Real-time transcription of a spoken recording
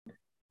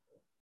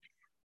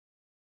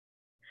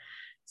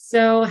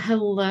So,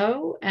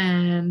 hello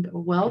and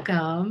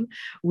welcome.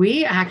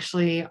 We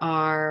actually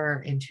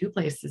are in two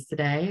places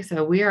today.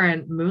 So, we are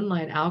in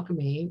Moonlight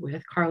Alchemy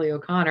with Carly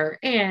O'Connor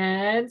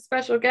and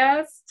special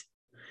guest.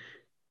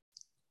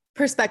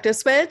 Perspective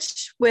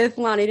switch with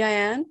Loni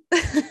Diane.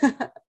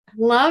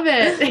 Love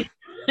it.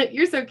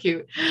 You're so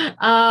cute.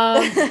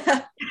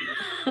 I'm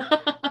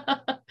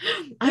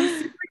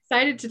super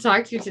excited to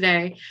talk to you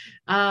today.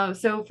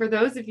 So, for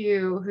those of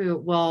you who,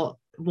 well,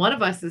 one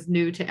of us is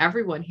new to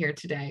everyone here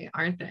today,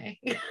 aren't they?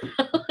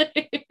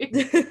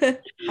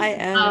 I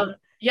am.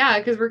 Yeah,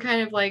 because we're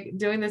kind of like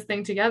doing this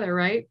thing together,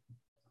 right?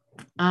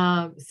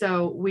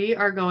 So we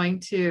are going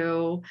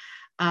to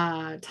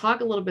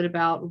talk a little bit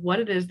about what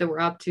it is that we're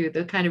up to,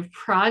 the kind of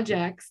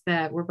projects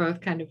that we're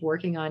both kind of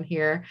working on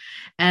here.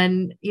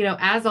 And,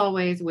 as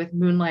always with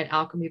Moonlight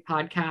Alchemy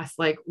podcast,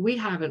 like we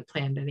haven't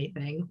planned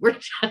anything. We're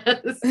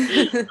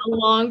just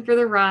along for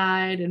the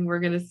ride and we're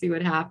going to see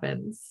what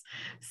happens.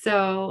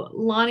 So,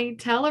 Loni,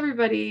 tell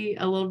everybody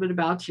a little bit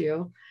about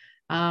you.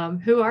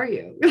 Who are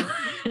you?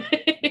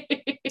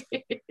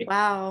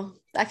 Wow.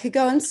 That could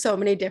go in so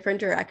many different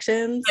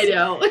directions. I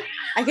know.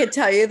 I could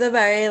tell you the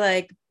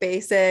very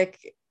basic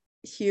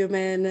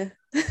human.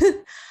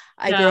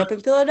 I grew Yeah. up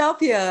in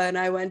Philadelphia and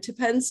I went to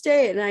Penn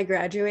State and I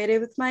graduated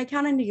with my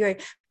accounting degree.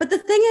 But the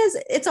thing is,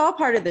 it's all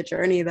part of the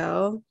journey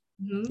though,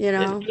 Mm-hmm. you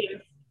know?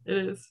 It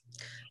is.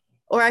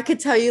 Or I could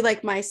tell you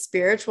my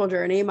spiritual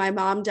journey. My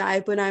mom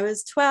died when I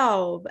was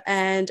 12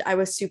 and I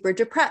was super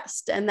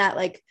depressed. And that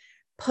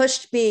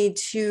pushed me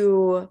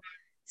to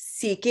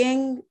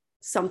seeking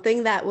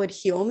something that would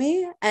heal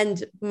me.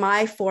 And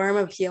my form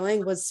of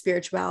healing was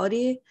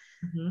spirituality.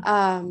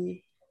 Mm-hmm.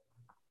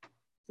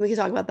 We can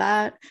talk about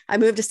that. I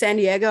moved to San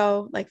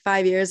Diego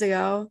 5 years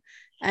ago,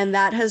 and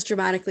that has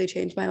dramatically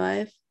changed my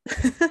life.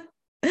 I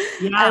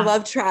Yeah.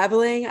 love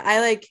traveling.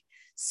 I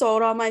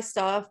sold all my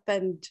stuff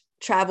and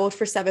traveled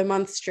for 7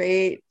 months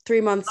straight, 3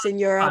 months in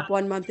Europe,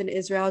 1 month in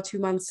Israel, 2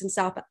 months in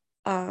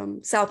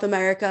South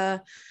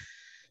America.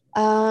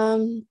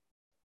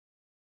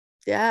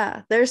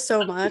 Yeah, there's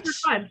so Super much.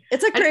 fun.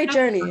 It's a I think great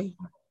journey.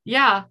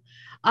 yeah.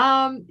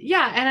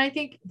 Yeah, and I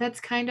think that's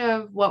kind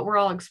of what we're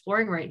all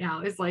exploring right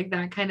now is like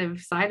that kind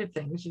of side of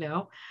things.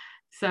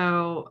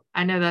 So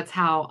I know that's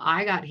how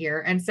I got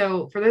here. And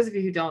so for those of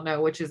you who don't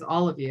know, which is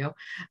all of you,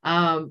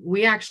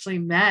 we actually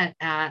met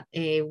at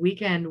a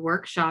weekend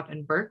workshop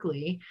in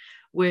Berkeley,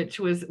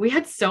 we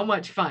had so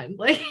much fun.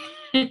 Like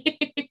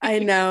I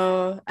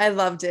know. I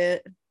loved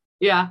it.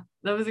 yeah,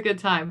 that was a good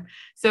time.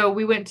 So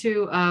we went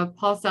to a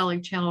Paul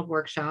Selig channeled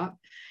workshop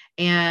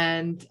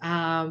and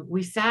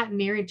we sat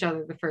near each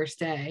other the first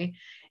day.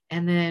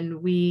 And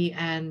then we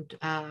and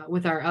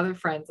with our other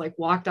friends, like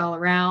walked all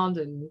around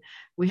and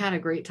we had a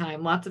great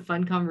time, lots of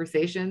fun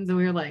conversations. And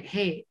we were like,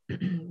 hey,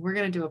 we're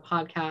going to do a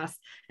podcast.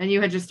 And you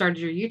had just started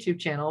your YouTube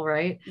channel,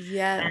 right? And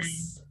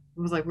Yes. it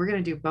was like, we're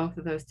going to do both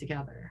of those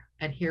together.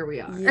 And here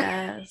we are.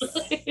 Yes. So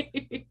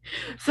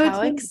it's How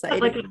been like,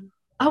 exciting.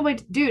 oh my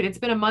dude, it's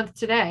been a month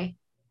today,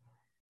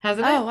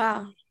 hasn't Oh, it?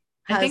 wow.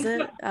 I Has think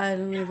so. it? I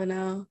don't even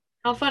know.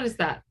 How fun is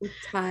that?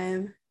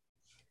 Time.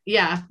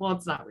 Yeah, well,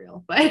 it's not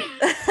real, but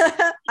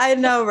I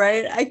know,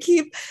 right?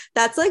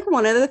 That's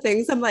one of the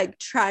things I'm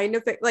trying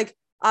to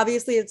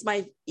obviously it's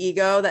my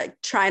ego that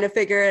trying to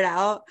figure it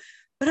out.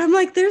 But I'm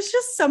there's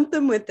just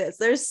something with this.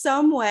 There's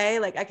some way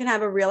I can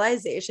have a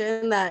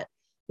realization that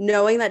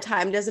knowing that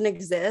time doesn't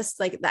exist,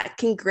 that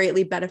can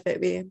greatly benefit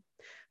me.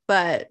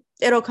 But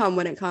it'll come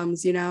when it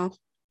comes.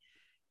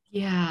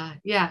 yeah,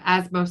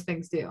 as most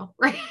things do,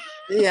 right?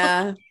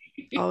 Yeah,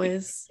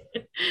 always.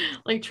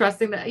 Like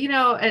trusting that,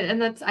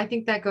 and that's, I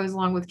think that goes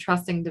along with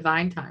trusting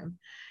divine time,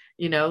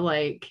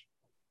 like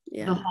the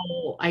Yeah.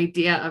 whole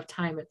idea of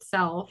time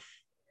itself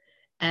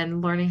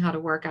and learning how to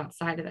work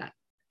outside of that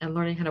and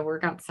learning how to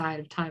work outside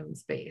of time and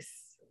space.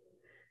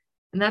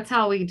 And that's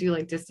how we do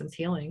like distance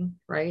healing,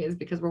 right? Is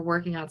because we're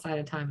working outside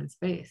of time and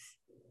space.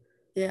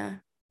 Yeah.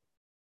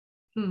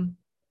 Hmm.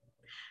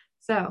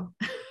 So,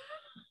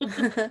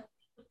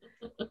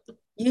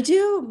 You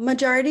do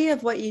majority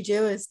of what you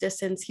do is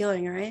distance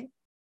healing, right?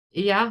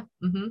 yeah.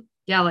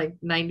 Yeah, like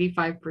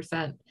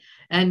 95%.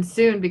 And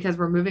soon, because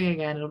we're moving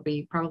again, it'll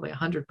be probably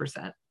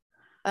 100%.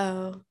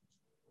 Oh,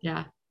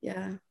 Yeah,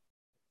 yeah.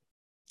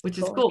 which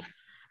is Cool. cool.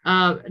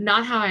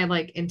 Not how I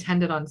like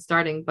intended on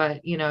starting,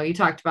 but you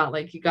talked about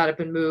like you got up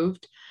and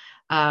moved.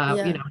 Uh,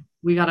 you Yeah. know,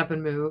 we got up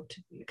and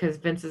moved because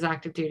Vince is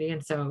active duty,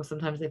 and so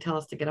sometimes they tell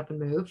us to get up and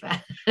move.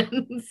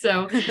 And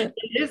so it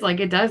is like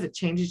it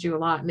changes you a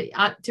lot.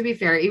 And to be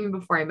fair, even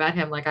before I met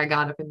him, like I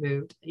got up and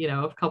moved,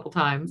 a couple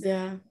times.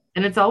 Yeah.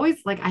 And it's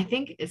always like I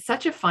think it's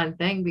such a fun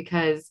thing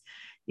because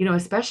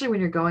especially when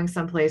you're going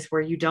someplace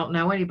where you don't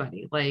know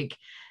anybody, like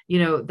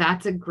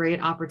that's a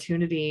great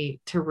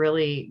opportunity to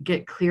really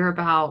get clear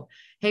about,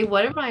 hey,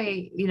 what are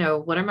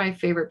my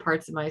favorite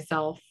parts of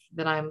myself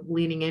that I'm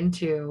leaning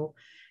into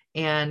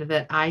and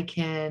that I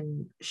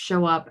can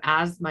show up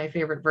as my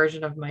favorite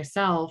version of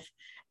myself,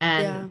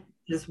 and Yeah.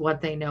 just what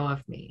they know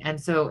of me. And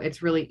so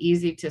it's really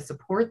easy to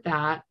support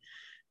that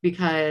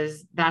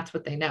because that's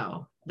what they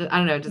know. I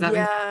don't know. Does that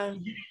make Yeah.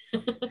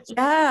 sense?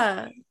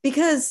 Yeah.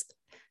 Because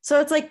so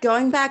it's like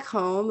going back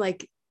home,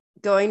 like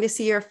going to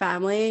see your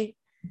family,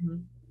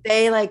 Mhm.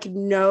 they like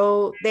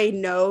they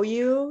know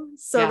you.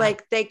 So Yeah.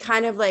 like they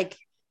kind of like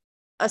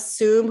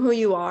assume who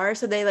you are.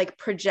 So they like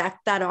project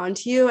that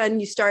onto you and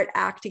you start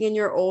acting in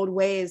your old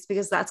ways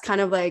because that's kind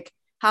of like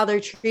how they're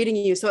treating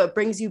you. So it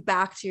brings you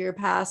back to your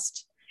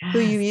past, who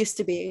you Yes. used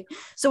to be.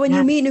 So when you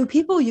Yes. meet new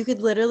people, you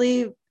could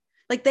literally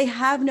like they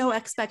have no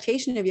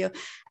expectation of you.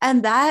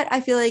 And that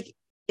I feel like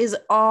is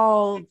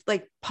all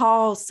like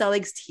Paul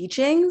Selig's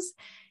teachings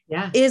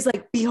Yeah. is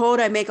like, behold,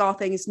 I make all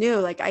things new.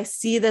 Like I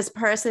see this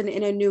person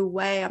in a new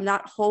way. I'm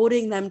not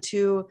holding them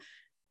to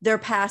their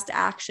past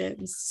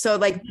actions. So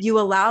like you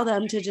allow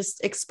them to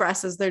just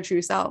express as their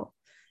true self.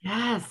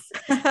 Yes.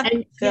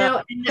 And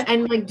Yeah.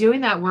 and like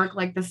doing that work,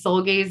 like the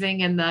soul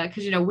gazing and the,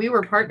 because we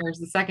were partners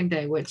the second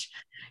day, which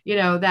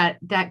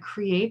that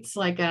creates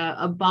like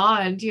a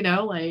bond,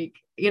 like,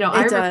 I It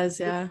remember does.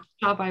 the Yeah.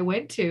 shop I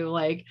went to,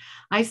 like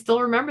I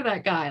still remember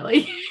that guy,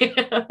 like,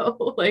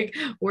 like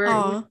we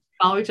Oh,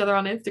 follow each other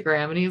on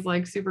Instagram, and he's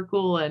like super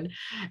cool, and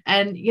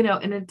and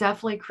it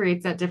definitely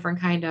creates that different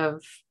kind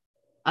of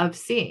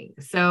seeing.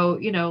 So,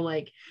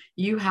 like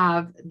you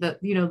have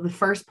the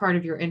first part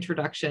of your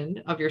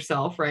introduction of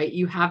yourself, right?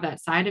 You have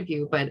that side of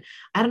you, but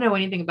I don't know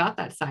anything about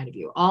that side of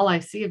you. All I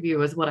see of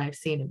you is what I've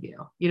seen of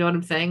you. You know what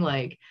I'm saying?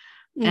 Like,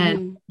 and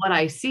mm-hmm. what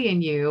I see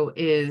in you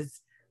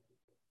is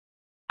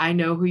I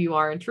know who you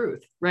are in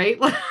truth, right?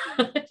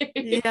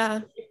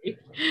 Yeah.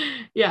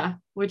 Yeah,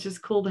 which is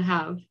cool to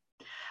have.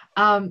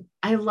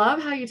 I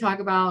love how you talk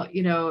about,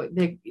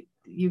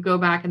 you go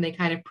back and they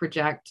kind of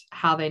project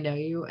how they know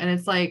you. And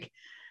it's like,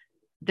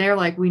 they're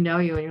like, we know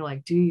you. And you're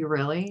like, do you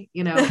really?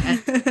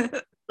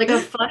 And like a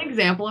fun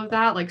example of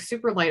that, like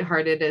super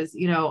lighthearted is,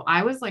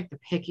 I was like the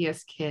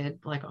pickiest kid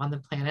like on the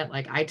planet.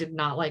 Like I did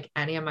not like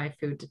any of my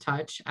food to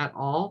touch at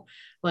all.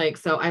 Like,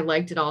 so I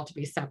liked it all to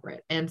be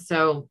separate. And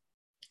so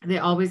they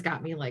always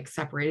got me like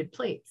separated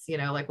plates,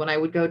 like when I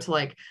would go to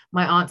like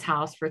my aunt's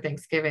house for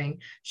Thanksgiving,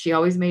 she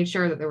always made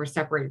sure that there were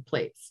separated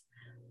plates.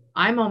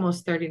 I'm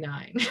almost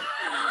 39.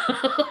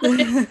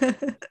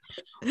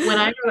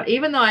 When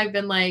even though I've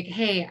been like,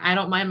 hey, I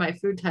don't mind my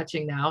food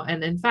touching now.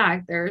 And in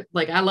fact, they're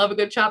like, I love a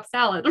good chopped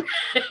salad.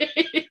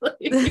 Right?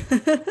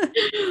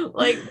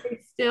 Like they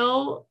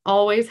still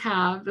always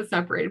have the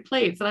separated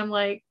plates. And I'm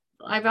like,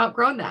 I've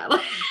outgrown that.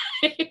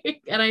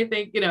 And I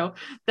think,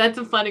 that's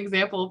a fun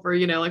example for,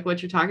 like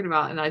what you're talking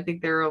about. And I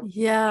think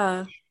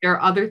Yeah. there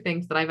are other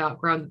things that I've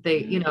outgrown that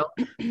they,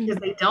 because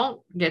they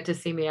don't get to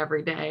see me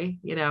every day,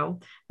 that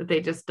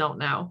they just don't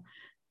know.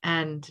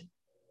 And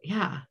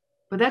yeah,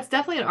 but that's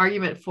definitely an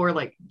argument for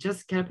like,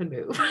 just get up and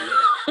move.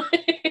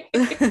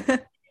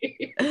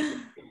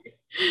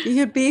 You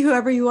could be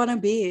whoever you want to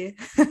be.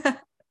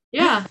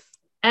 Yeah.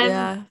 And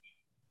Yeah.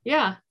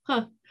 yeah.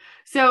 Huh.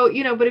 So,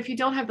 but if you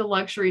don't have the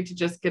luxury to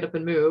just get up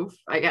and move,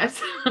 I guess,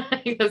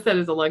 I guess that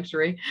is a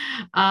luxury.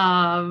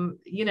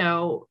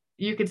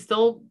 You could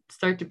still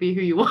start to be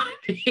who you want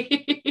to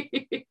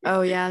be.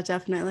 Oh, yeah,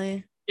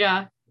 definitely.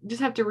 Yeah. You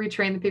just have to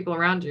retrain the people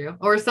around you.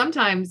 Or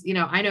sometimes,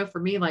 I know for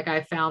me, like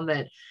I found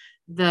that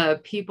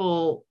the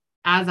people,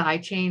 as I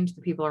change,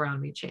 the people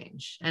around me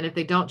change. And if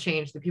they don't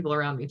change, the people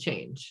around me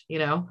change,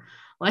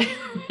 like,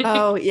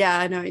 Oh, yeah,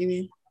 I know what you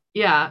mean.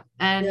 yeah.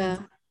 And, Yeah.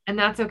 and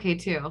that's okay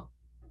too.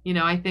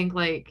 I think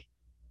like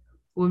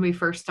when we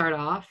first start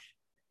off,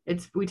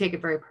 we take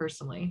it very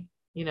personally,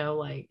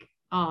 like,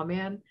 oh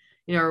man,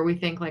 or we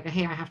think like,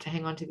 hey, I have to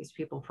hang on to these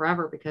people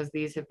forever because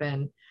these have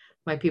been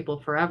my people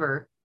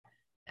forever.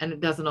 And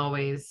it doesn't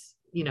always,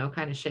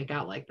 kind of shake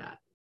out like that.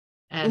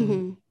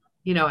 And,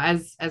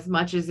 Mm-hmm. as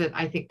much as it,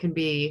 I think, can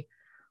be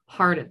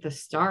hard at the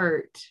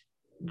start,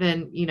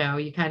 then,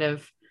 you kind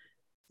of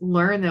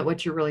learn that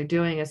what you're really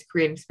doing is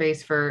creating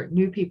space for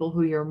new people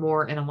who you're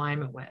more in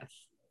alignment with.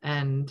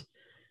 And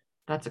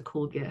that's a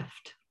cool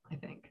gift, I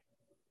think.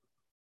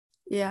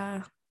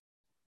 Yeah.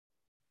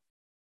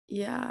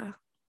 Yeah.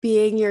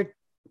 Being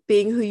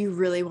who you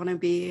really want to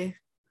be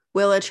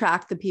will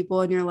attract the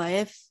people in your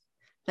life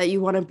that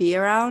you want to be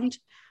around.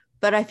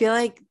 But I feel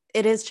like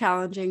it is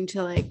challenging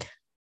to like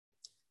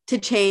to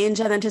change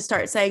and then to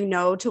start saying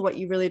no to what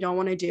you really don't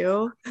want to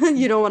do.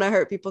 You don't want to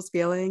hurt people's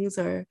feelings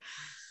or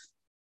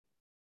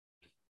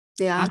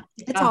yeah,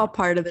 it's Yeah, all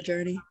part of the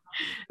journey.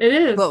 it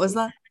is. What was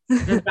that?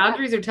 The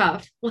boundaries are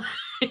tough.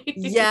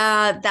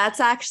 Yeah, that's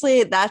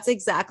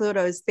exactly what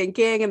I was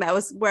thinking. And that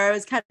was where I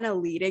was kind of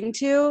leading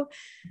to,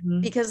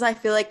 Mhm. because I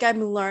feel like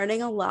I'm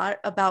learning a lot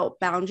about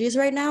boundaries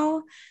right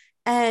now.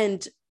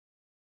 And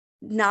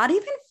not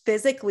even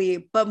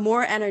physically, but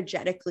more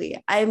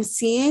energetically. I'm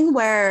seeing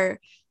where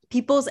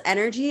people's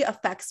energy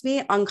affects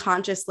me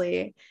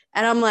unconsciously.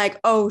 And I'm like,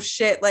 oh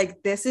shit,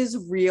 like this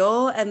is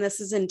real and this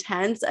is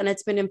intense. And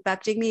it's been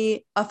affecting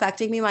me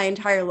my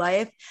entire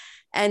life.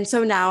 And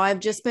so now I've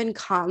just been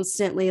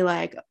constantly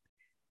like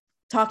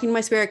talking to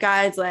my spirit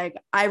guides, like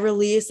I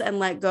release and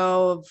let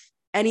go of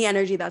any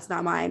energy that's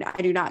not mine.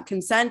 I do not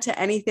consent to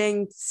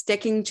anything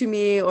sticking to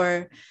me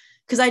or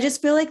because I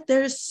just feel like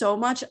there's so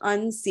much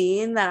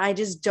unseen that I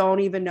just don't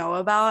even know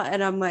about.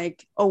 And I'm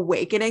like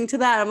awakening to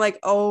that. I'm like,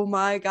 oh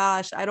my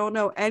gosh, I don't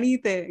know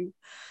anything,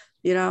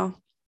 you know?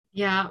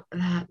 Yeah,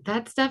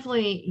 that's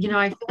definitely,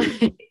 I feel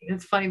like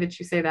it's funny that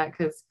you say that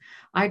because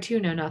I too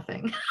know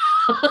nothing.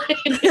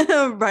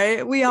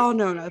 Right? We all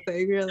know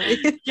nothing really.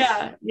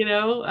 Yeah,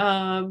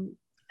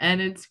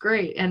 and it's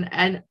great.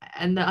 And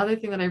the other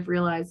thing that I've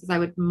realized is I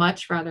would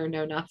much rather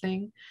know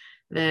nothing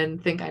than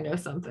think I know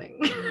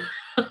something.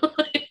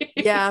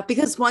 Yeah,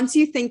 because once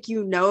you think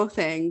you know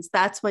things,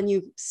 that's when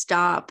you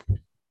stop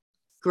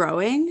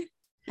growing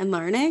and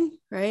learning,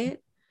 right? Or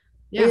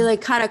you Yeah.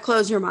 like kind of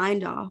close your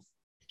mind off.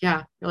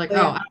 Yeah. You're like, Oh oh,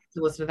 I yeah. have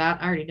to listen to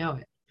that. I already know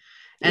it.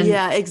 And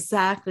Yeah,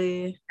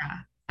 exactly. yeah.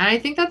 And I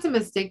think that's a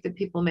mistake that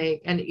people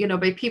make. And,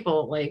 by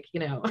people, like,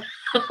 Yeah,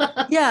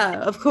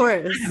 of I've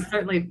course.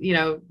 certainly,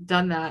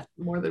 done that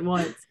more than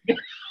once.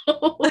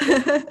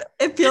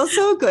 It feels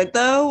so good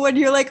though when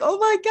you're like, oh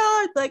my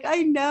God, like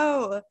I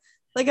know.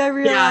 Like I Yeah.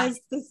 realized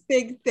this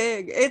big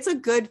thing. It's a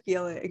good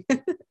feeling.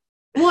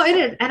 Well, it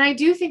is. And I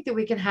do think that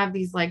we can have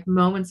these like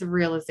moments of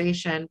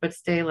realization, but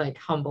stay like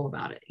humble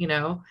about it.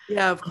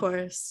 Yeah, of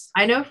course.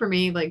 I know for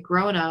me, like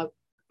growing up,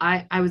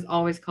 I was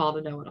always called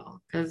a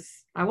know-it-all because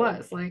I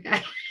was like,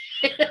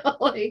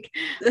 like,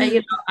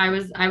 I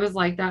was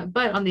like that.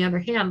 But on the other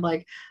hand,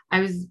 like I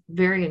was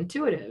very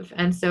intuitive.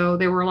 And so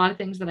there were a lot of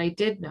things that I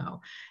did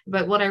know.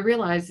 But what I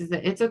realized is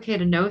that it's okay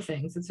to know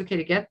things. It's okay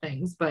to get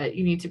things, but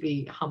you need to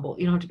be humble.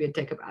 You don't have to be a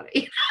dick about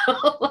it.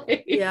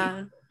 Like,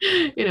 Yeah.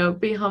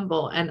 be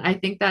humble. And I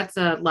think that's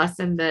a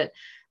lesson that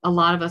a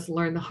lot of us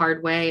learn the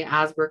hard way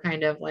as we're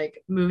kind of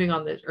like moving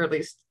on or at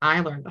least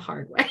I learned the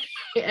hard way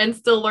and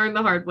still learn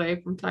the hard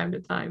way from time to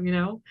time.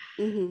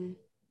 Hmm.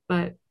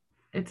 But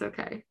it's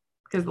okay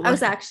because the I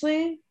was lesson.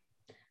 actually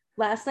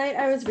last night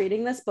I was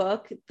reading this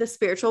book, The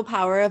Spiritual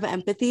Power of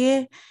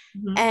Empathy,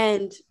 Mhm.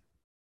 and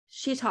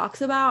she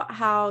talks about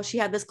how she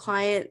had this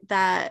client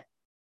that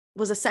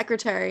was a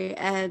secretary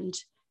and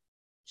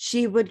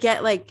she would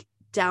get like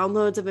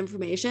downloads of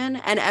information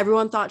and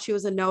everyone thought she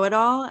was a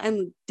know-it-all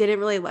and didn't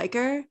really like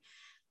her,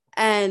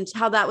 and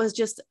how that was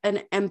just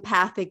an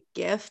empathic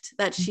gift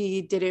that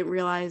she didn't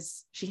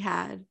realize she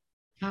had.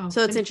 Oh,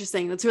 So it's and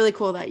interesting. It's really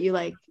cool that you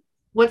like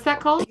what's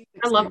that called?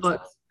 I love experience that.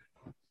 books.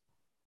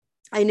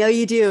 I know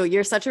you do.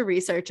 You're such a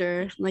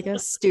researcher, like a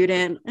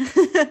student.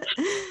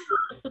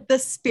 The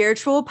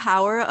Spiritual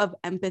Power of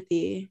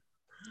Empathy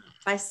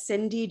by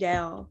Cindy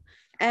Dale.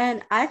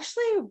 And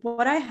actually,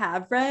 what I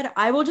have read,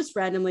 I will just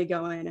randomly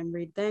go in and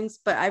read things,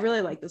 but I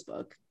really like this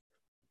book.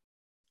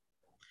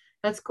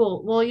 That's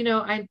cool. Well,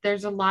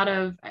 there's a lot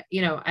of,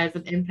 as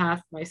an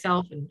empath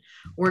myself and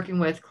working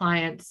with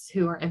clients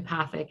who are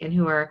empathic and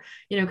who are,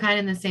 kind of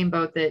in the same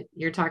boat that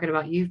you're talking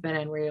about you've been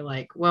in, where you're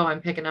like, well,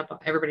 I'm picking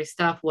up everybody's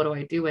stuff. What do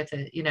I do with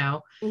it?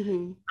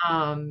 Mm-hmm.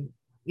 Um,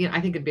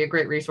 I think it'd be a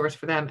great resource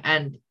for them.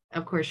 And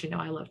of course,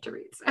 I love to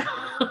read.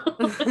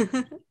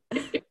 So.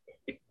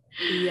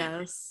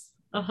 Yes.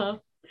 Uh-huh.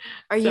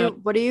 So,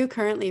 What are you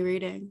currently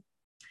reading?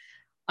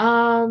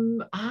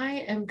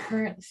 I am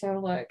current. So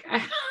look,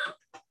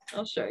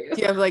 I'll show you.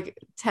 Do you have like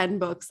 10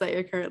 books that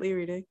you're currently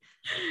reading?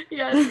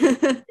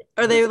 Yes.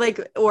 Are they like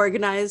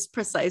organized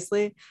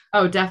precisely?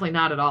 Oh, definitely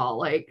not at all.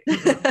 Like,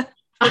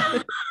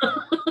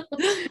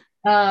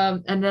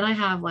 and then I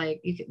have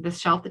like this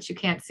shelf that you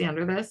can't see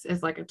under this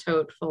is like a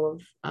tote full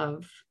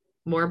of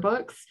more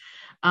books.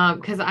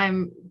 Because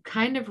I'm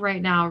kind of right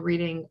now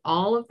reading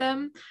all of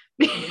them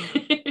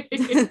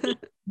because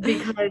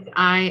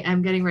I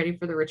am getting ready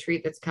for the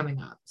retreat that's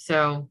coming up.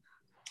 So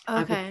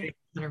I've been Okay. doing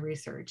a ton of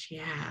research.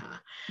 Yeah.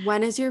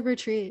 When is your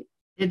retreat?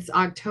 It's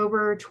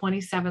October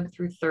 27th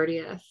through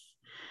 30th.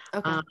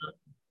 Okay. Um,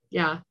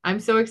 yeah,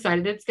 I'm so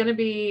excited. It's going to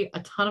be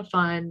a ton of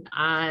fun,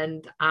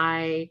 and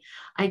I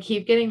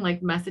keep getting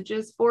like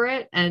messages for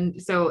it,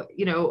 and so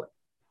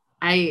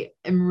I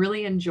am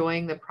really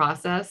enjoying the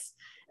process.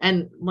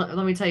 And let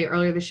me tell you,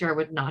 earlier this year, I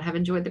would not have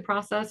enjoyed the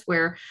process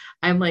where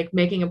I'm like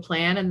making a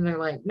plan and they're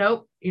like,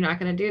 nope, you're not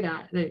going to do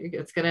that.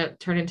 It's going to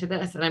turn into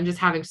this. And I'm just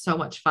having so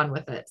much fun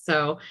with it.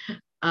 So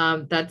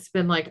that's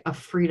been like a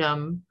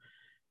freedom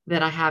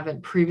that I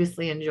haven't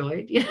previously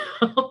enjoyed.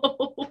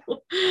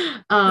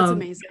 That's um,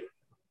 amazing.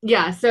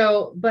 yeah.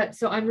 So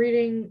I'm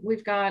reading,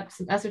 we've got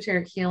some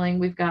esoteric healing.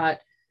 We've got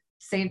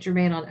Saint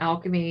Germain on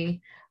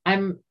alchemy.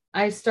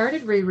 I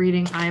started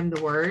rereading I Am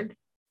the Word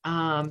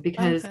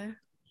because Okay.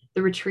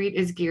 the retreat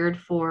is geared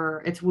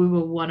for it's woo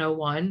woo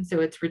 101.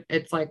 So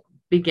it's like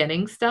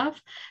beginning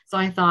stuff. So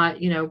I thought,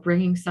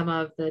 bringing some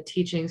of the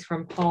teachings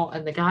from Paul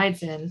and the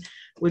guides in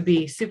would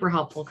be super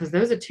helpful because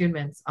those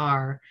attunements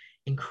are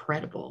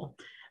incredible.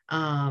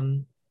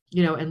 And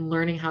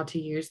learning how to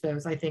use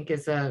those, I think,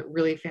 is a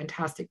really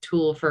fantastic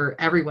tool for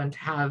everyone to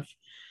have,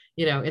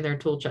 in their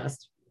tool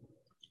chest.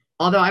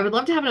 Although I would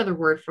love to have another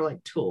word for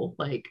like tool.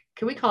 Like,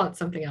 can we call it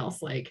something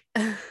else? Like,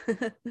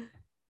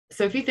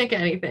 so if you think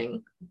of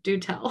anything, do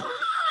tell.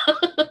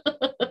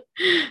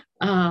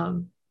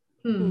 um,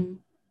 hmm. Hmm.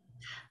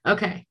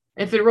 Okay.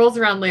 If it rolls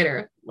around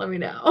later, let me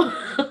know.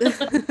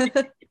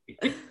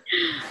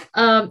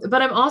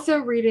 But I'm also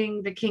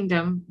reading The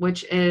Kingdom,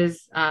 which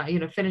is,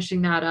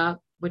 finishing that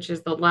up, which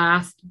is the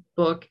last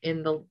book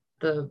in the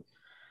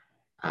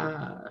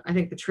I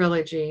think the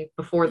trilogy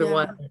before the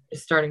one Yeah. that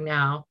is starting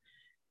now.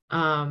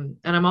 And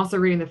I'm also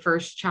reading the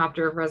first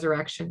chapter of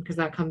Resurrection because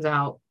that comes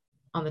out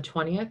on the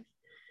 20th.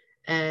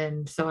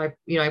 And so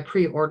I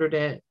pre-ordered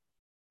it.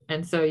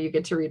 And so you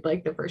get to read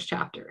like the first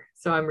chapter.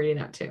 So I'm reading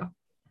that too.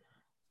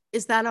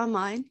 Is that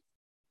online?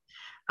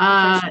 The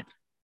first Uh,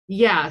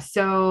 yeah.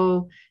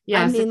 So I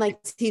yeah. So mean,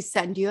 like, does he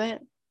send you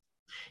it?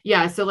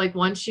 yeah. So like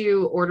once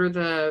you order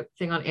the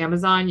thing on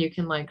Amazon, you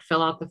can like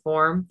fill out the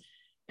form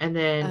and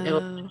then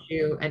it'll send Oh,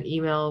 you an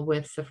email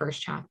with the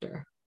first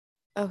chapter,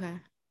 okay.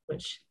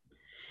 which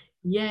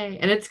yay.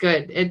 And it's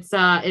good. It's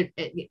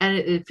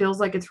it feels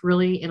like it's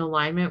really in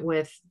alignment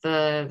with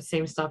the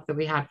same stuff that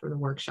we had from the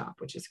workshop,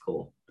 which is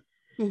cool.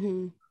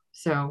 Mm-hmm.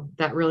 So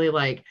that really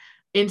like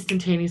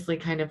instantaneously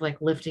kind of like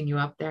lifting you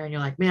up there and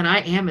you're like, man, I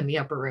am in the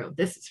upper room.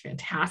 This is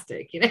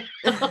fantastic, you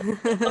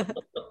know.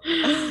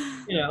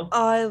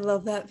 Oh, I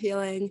love that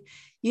feeling.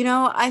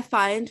 I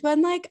find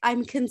when like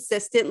I'm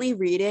consistently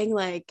reading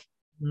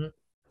Mhm.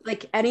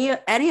 like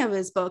any of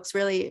his books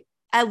really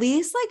at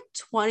least like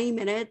 20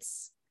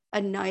 minutes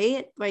a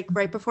night, like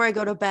right before I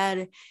go to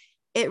bed,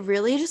 it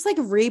really just like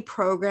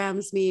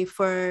reprograms me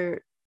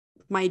for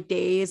my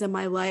days and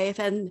my life.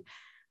 And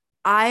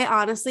I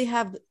honestly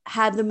have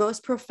had the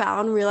most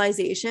profound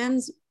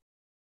realizations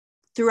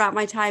throughout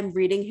my time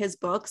reading his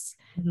books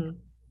Mhm.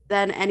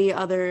 than any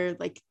other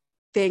like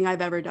thing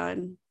I've ever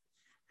done.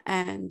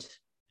 And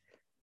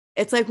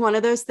it's like one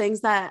of those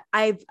things that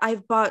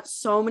I've bought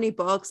so many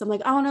books. I'm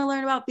like, I want to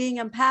learn about being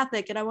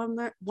empathic and I want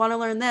to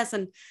learn this.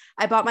 And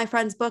I bought my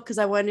friend's book because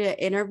I wanted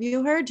to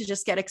interview her to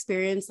just get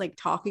experience like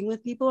talking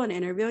with people and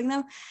interviewing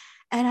them.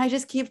 And I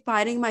just keep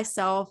finding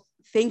myself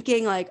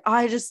thinking like, oh,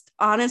 I just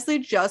honestly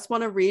just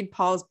want to read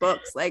Paul's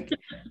books. Like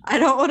I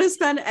don't want to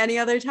spend any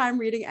other time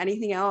reading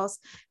anything else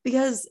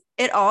because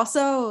it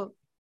also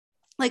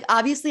like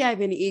obviously I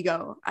have an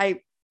ego. I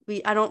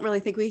don't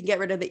really think we can get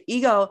rid of the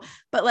ego,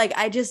 but like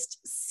I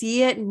just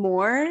see it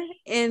more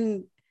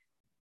in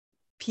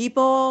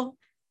people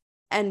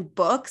and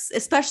books,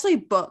 especially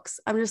books.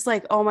 I'm just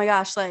like, oh my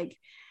gosh, like,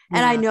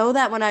 and I Yeah. know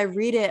that when I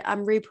read it,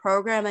 I'm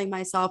reprogramming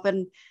myself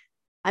and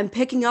I'm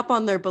picking up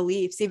on their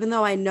beliefs, even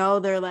though I know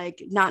they're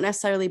like not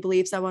necessarily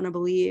beliefs I want to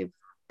believe.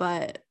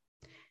 But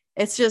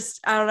it's just,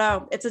 I don't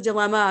know, it's a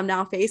dilemma I'm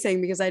now facing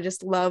because I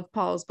just love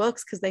Paul's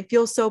books because they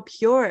feel so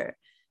pure.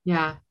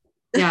 Yeah.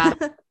 Yeah.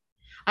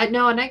 I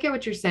know, and I get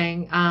what you're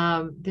saying.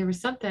 There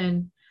was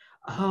something,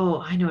 oh,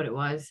 I know what it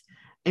was.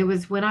 It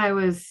was when I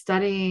was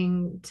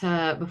studying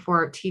to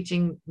before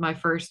teaching my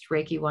first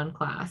Reiki 1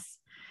 class.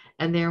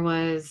 And there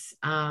was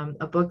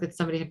a book that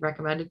somebody had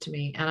recommended to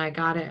me, and I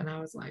got it, and I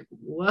was like,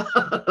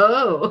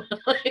 whoa.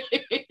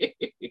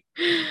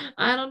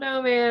 I don't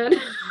know, man.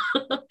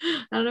 I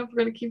don't know if we're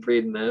gonna keep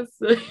reading this.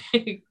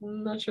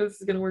 I'm not sure this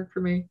is gonna work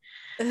for me.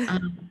 Yeah,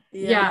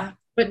 Yeah.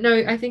 but no,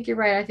 I think you're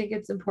right. I think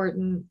it's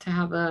important to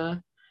have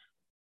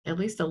at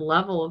least a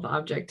level of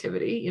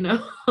objectivity.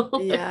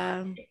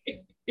 Yeah.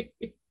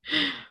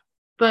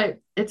 But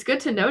it's good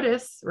to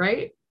notice,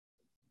 right?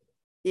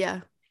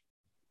 Yeah.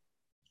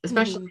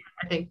 Especially,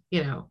 Hmm. I think,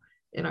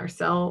 in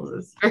ourselves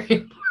it's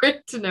very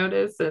important to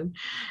notice. And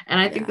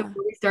I think the Yeah.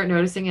 more we start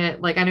noticing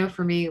it, like I know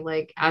for me,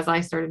 like as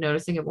I started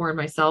noticing it more in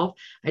myself,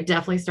 I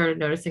definitely started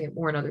noticing it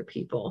more in other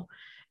people.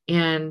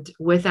 And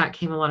with that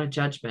came a lot of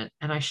judgment.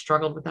 And I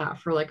struggled with that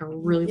for like a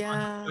really long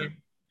Yeah.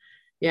 time.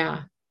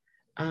 Yeah.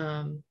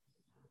 Um,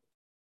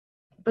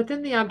 but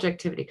then the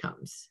objectivity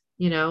comes,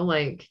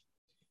 like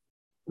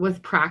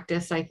with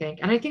practice, I think.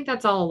 And I think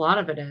that's all a lot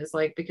of it is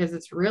like, because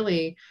it's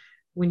really,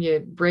 when you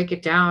break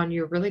it down,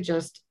 you're really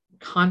just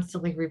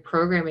constantly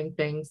reprogramming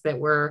things that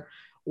were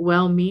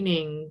well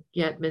meaning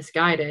yet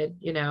misguided,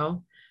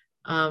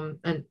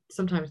 and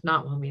sometimes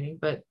not well meaning,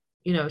 but,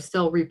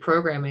 still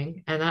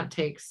reprogramming. And that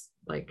takes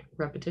like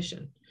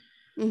repetition.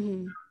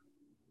 Hmm.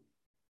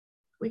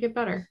 We get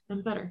better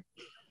and better.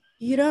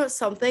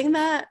 Something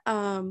that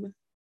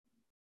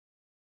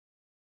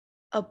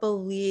a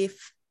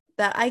belief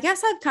that I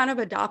guess I've kind of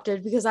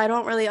adopted because I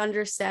don't really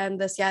understand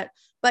this yet,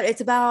 but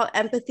it's about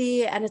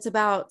empathy and it's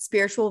about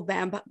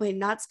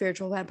not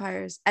spiritual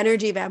vampires,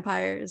 energy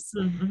vampires.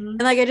 Mm-hmm.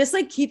 And like I just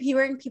like keep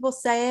hearing people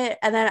say it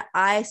and then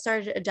I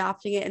started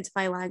adopting it into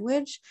my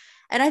language.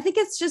 And I think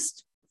it's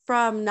just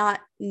from not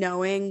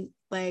knowing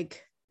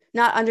like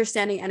not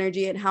understanding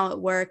energy and how it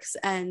works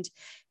and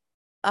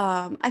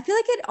I feel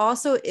like it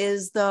also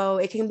is though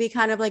it can be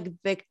kind of like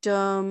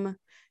victim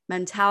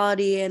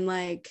mentality and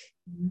like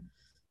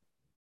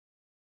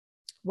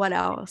what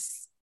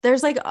else?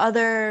 There's like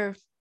other,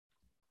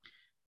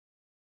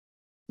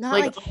 not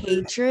Like like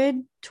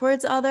hatred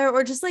towards other,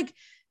 or just like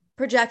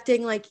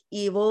projecting like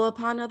evil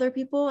upon other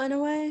people in a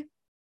way.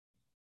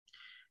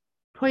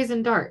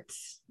 poison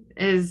darts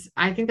is,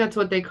 I think that's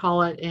what they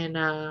call it in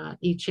I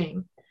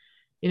Ching.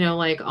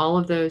 Like all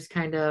of those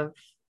kind of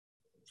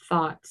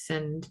thoughts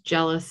and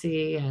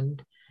jealousy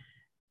and,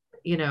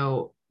 you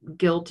know,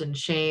 guilt and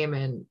shame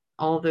and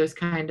all those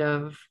kind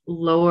of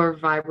lower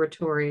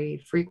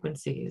vibratory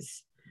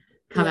frequencies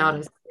come out Yeah.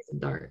 as poison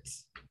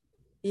darts.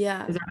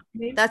 Yeah. Is that what you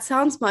mean? That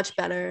sounds much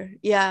better.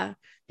 Yeah.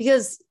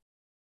 Because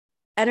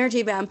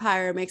energy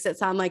vampire makes it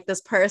sound like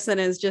this person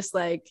is just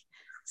like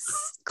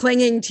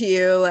clinging to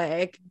you,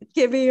 like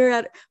give me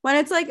your when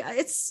it's like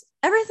it's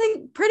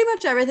everything, pretty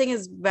much everything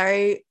is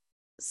very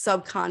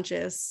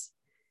subconscious.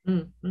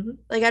 Mm-hmm.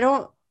 Like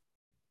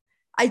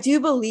I do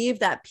believe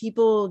that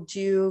people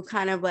do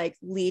kind of like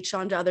leech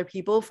onto other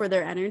people for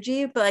their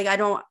energy, but like I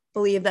don't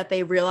believe that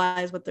they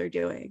realize what they're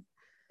doing,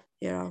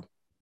 you know.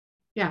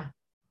 Yeah.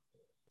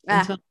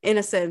 Until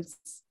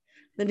Innocence,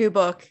 the new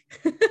book.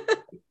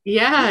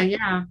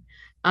 yeah.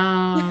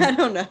 I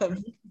don't know if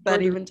that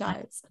George even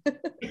ties.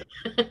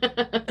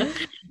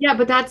 yeah,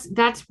 but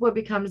that's what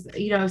becomes,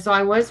 so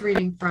I was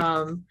reading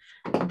from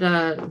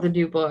the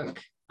new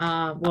book.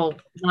 Well,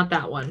 not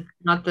that one,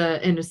 not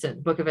the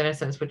Innocent Book of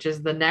Innocence, which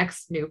is the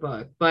next new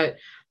book, but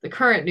the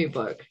current new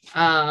book.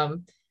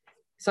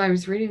 So I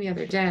was reading the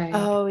other day.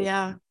 Oh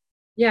yeah.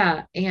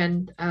 Yeah,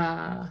 and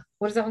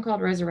what is that one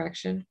called?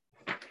 Resurrection.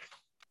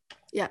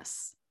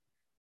 Yes.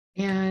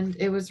 And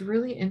it was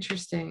really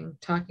interesting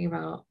talking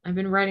about, I've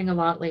been writing a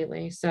lot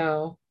lately,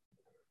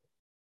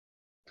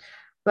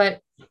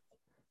 but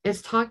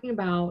it's talking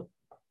about,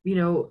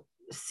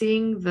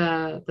 seeing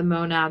the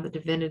monad, the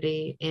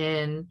divinity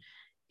in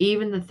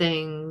even the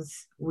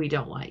things we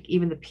don't like,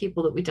 even the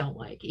people that we don't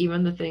like,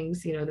 even the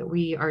things, that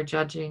we are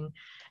judging.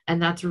 And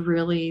that's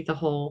really the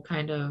whole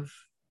kind of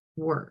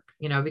work,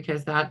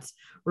 because that's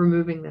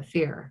removing the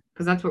fear,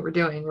 because that's what we're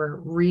doing. We're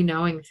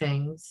re-knowing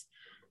things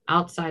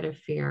outside of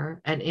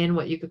fear and in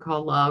what you could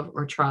call love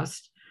or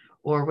trust,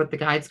 or what the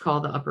guides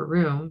call the upper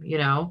room,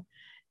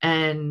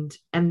 and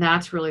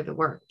that's really the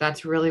work.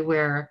 That's really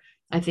where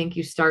I think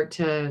you start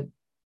to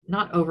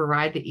not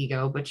override the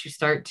ego, but you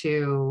start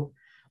to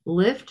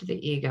lift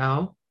the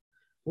ego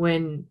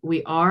when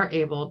we are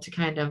able to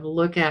kind of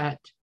look at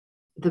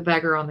the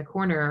beggar on the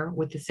corner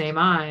with the same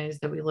eyes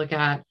that we look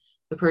at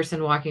the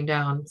person walking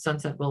down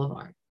Sunset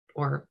Boulevard,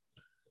 or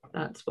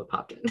that's what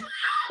popped in.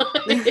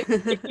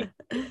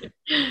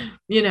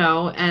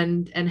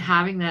 And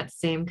having that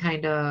same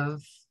kind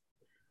of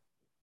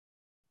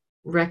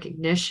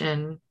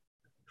recognition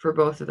for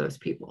both of those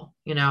people,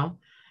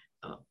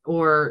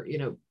 or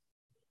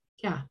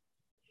yeah.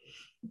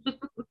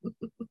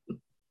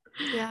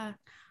 Yeah.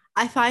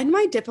 I find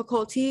my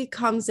difficulty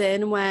comes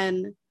in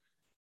when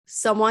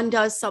someone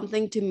does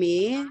something to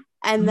me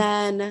and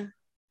then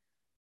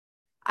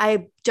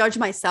I judge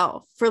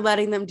myself for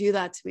letting them do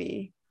that to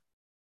me.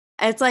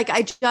 It's like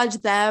I judge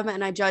them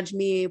and I judge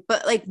me,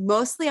 but like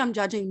mostly I'm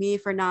judging me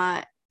for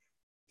not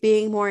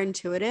being more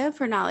intuitive,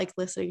 for not like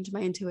listening to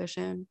my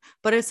intuition,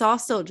 but it's all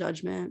still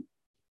judgment.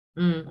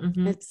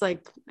 Mm-hmm. It's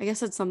like, I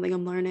guess it's something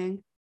I'm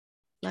learning,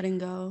 letting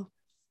go.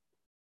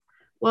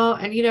 Well,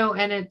 and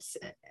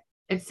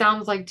it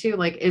sounds like too,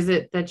 like, is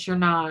it that you're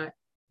not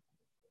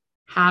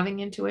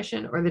having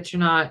intuition, or that you're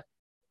not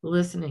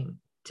listening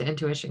to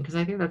intuition? Because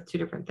I think that's two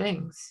different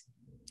things.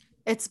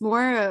 It's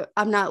more,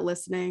 I'm not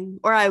listening,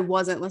 or I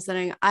wasn't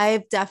listening.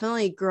 I've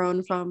definitely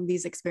grown from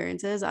these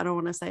experiences. I don't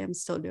want to say I'm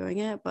still doing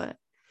it, but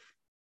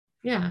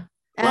Yeah.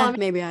 Well, I mean,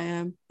 maybe I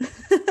am.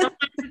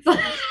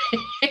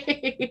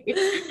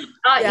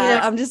 yeah,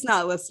 I'm just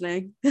not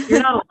listening.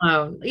 you're not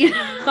alone.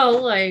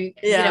 Like,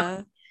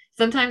 Yeah.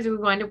 sometimes we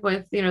wind up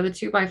with, the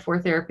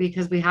 2x4 therapy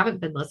because we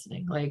haven't been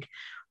listening. Like,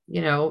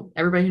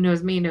 everybody who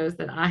knows me knows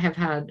that I have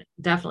had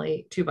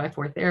definitely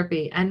 2x4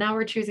 therapy, and now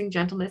we're choosing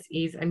gentleness,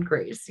 ease, and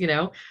grace,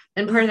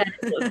 and part of that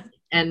is listening.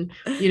 And,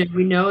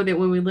 we know that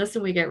when we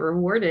listen, we get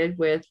rewarded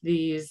with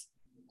these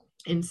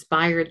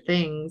inspired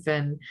things,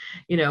 and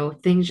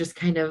things just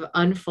kind of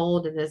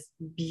unfold in this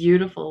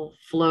beautiful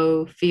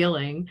flow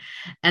feeling.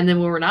 And then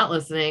when we're not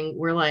listening,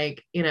 we're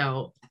like,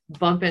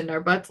 bumping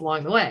our butts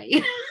along the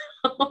way.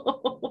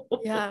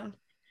 Yeah.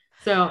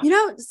 So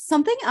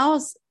Something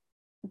else,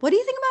 what do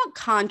you think about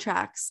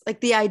contracts? Like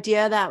the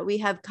idea that we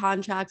have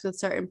contracts with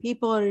certain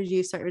people to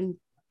do certain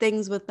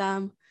things with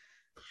them.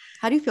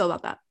 How do you feel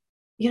about that?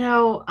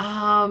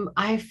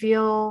 I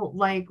feel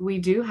like we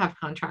do have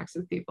contracts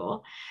with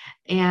people.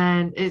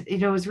 And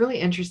it was really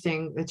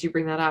interesting that you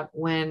bring that up.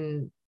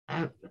 When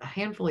a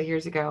handful of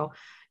years ago,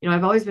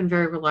 I've always been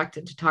very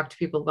reluctant to talk to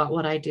people about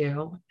what I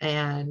do,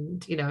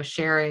 and,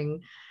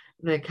 sharing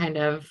the kind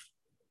of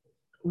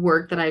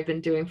work that I've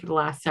been doing for the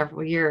last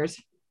several years.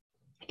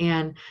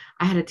 And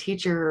I had a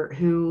teacher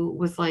who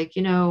was like,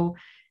 this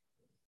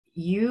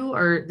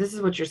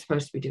is what you're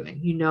supposed to be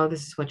doing.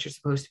 This is what you're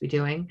supposed to be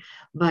doing.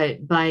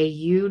 But by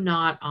you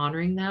not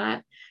honoring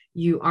that,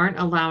 you aren't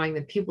allowing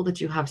the people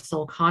that you have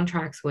soul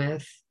contracts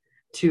with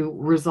to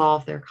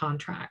resolve their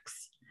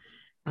contracts.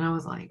 And I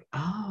was like,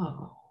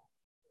 oh,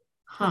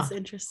 That's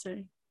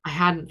interesting. I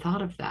hadn't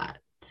thought of that.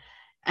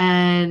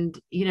 And,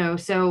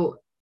 so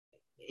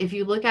if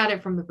you look at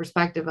it from the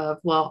perspective of,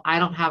 well, I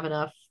don't have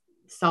enough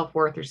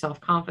self-worth or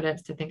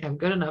self-confidence to think I'm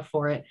good enough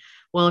for it.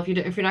 Well, if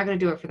you're not going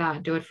to do it for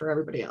that, do it for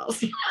everybody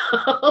else.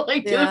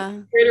 Like do it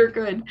for greater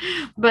good.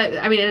 But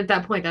I mean, at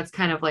that point, that's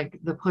kind of like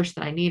the push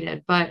that I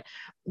needed. But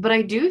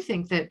I do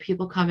think that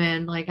people come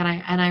in like, and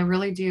I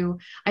really do.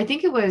 I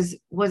think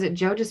was it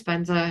Joe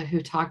Dispenza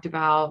who talked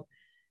about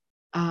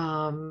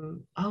oh,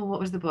 what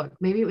was the book?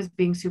 Maybe it was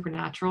Being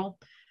Supernatural.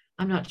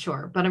 I'm not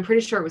sure, but I'm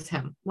pretty sure it was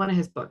him, one of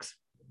his books,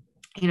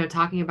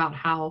 talking about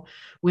how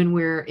when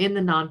we're in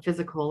the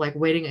non-physical, like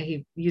waiting,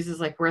 he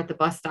uses like we're at the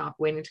bus stop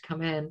waiting to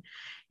come in,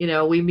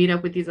 we meet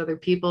up with these other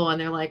people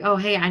and they're like, oh,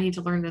 hey, I need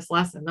to learn this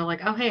lesson. They're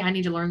like, oh, hey, I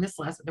need to learn this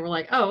lesson. And we're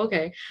like, oh,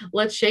 okay,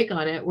 let's shake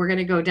on it. We're going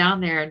to go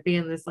down there and be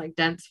in this like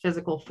dense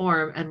physical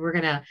form. And we're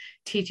going to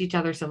teach each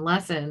other some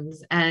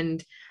lessons,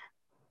 and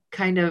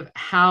kind of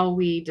how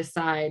we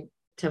decide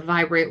to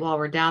vibrate while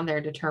we're down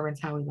there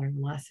determines how we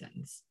learn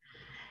lessons.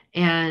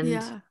 And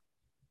Yeah.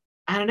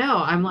 I don't know.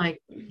 I'm like,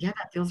 yeah,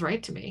 that feels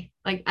right to me.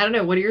 Like, I don't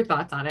know. What are your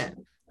thoughts on it?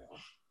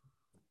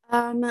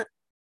 Um,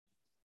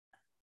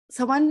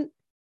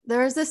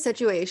 there was this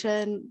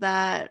situation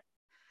that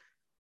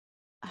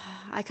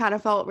I kind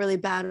of felt really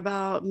bad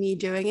about me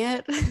doing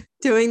it,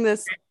 doing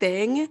this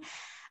thing.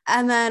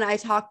 And then I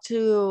talked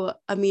to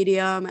a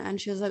medium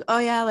and she was like, oh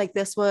yeah, like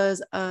this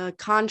was a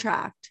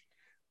contract.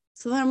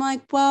 So then I'm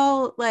like,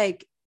 well,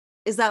 like,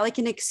 is that like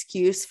an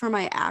excuse for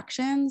my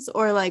actions?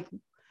 Or like,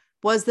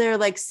 was there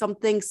like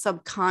something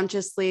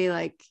subconsciously,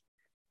 like,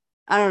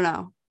 I don't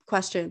know,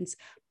 questions.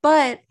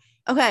 But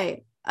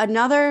okay,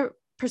 another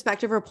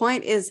perspective or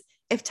point is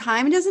if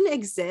time doesn't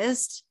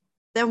exist,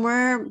 then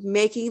we're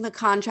making the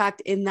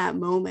contract in that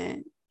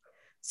moment.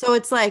 So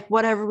it's like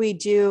whatever we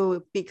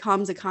do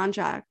becomes a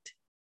contract,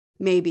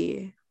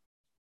 maybe.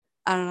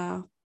 I don't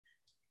know.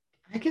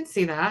 I can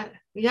see that.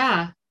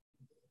 Yeah.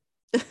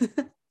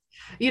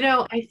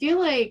 I feel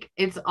like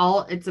it's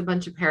a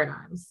bunch of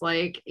paradigms.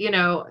 Like,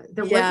 the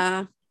one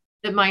Yeah.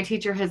 that my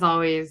teacher has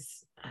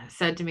always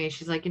said to me,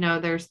 she's like,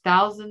 there's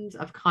thousands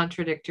of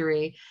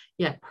contradictory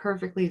yet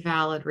perfectly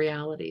valid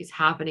realities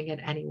happening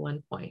at any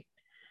one point.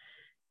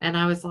 And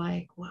I was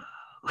like, whoa.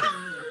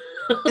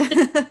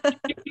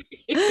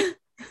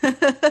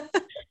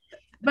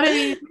 But I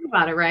mean, think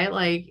about it, right?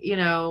 Like,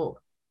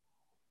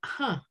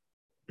 huh.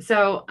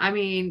 So, I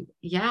mean,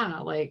 yeah,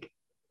 like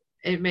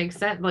it makes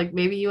sense. Like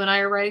maybe you and I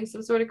are writing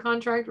some sort of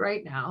contract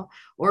right now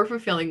or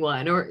fulfilling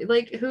one, or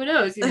like, who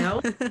knows,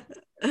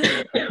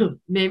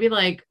 maybe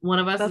like one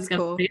of us is That's going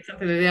to cool. say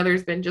something that the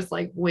other's been just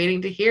like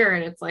waiting to hear.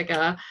 And it's like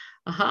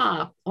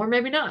aha, or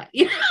maybe not,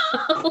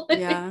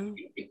 Yeah.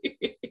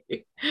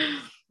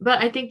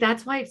 But I think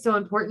that's why it's so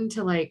important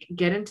to like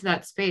get into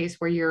that space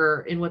where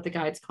you're in what the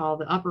guides call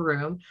the upper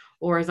room,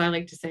 or as I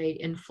like to say,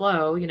 in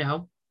flow,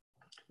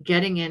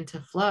 getting into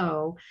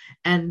flow.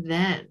 And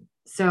then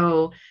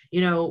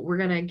we're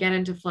going to get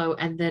into flow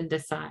and then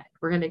decide.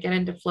 We're going to get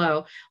into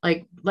flow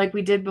like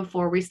we did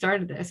before we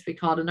started this. We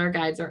called in our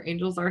guides, our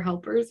angels, our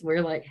helpers.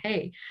 We're like,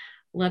 hey,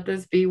 let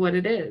this be what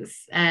it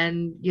is.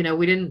 And we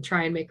didn't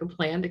try and make a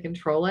plan to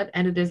control it,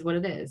 and it is what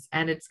it is.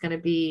 And it's going to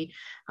be,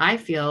 I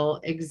feel,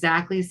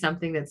 exactly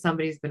something that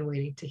somebody's been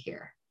waiting to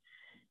hear.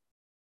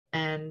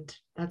 And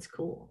that's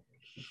cool.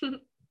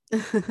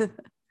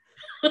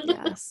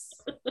 Yes.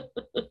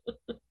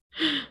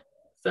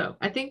 So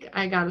I think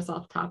I got us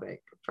off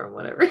topic from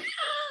whatever.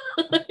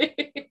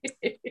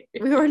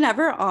 We were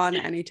never on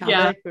any topic.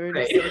 Yeah, we were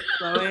just like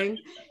flowing.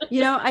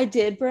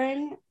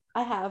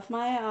 I have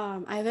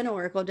I have an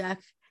oracle deck,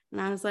 and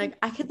I was like,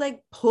 I could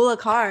like pull a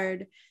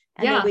card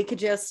and then we could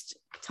just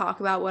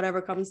talk about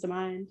whatever comes to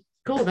mind.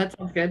 Cool. That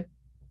sounds good.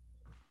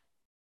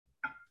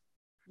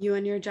 You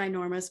and your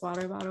ginormous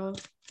water bottle.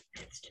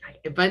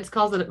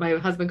 My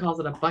husband calls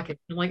it a bucket.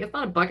 I'm like, it's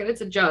not a bucket,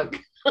 it's a jug.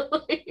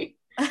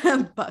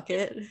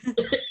 Bucket.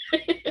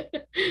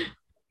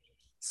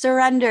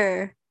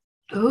 Surrender.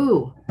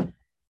 Ooh.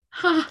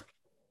 Huh.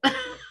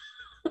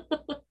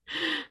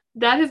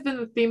 That has been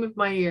the theme of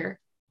my year.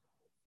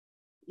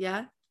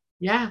 Yeah.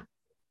 Yeah.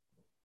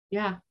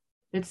 Yeah.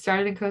 It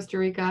started in Costa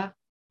Rica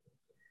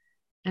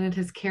and it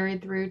has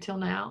carried through till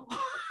now.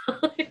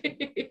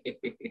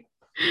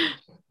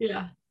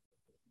 Yeah.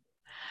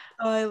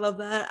 Oh, I love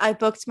that. I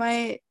booked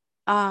my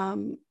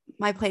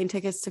my plane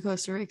tickets to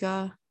Costa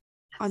Rica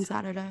on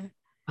Saturday.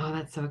 Oh,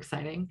 that's so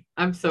exciting.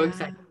 I'm so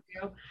excited for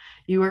you.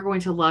 You are going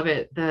to love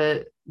it.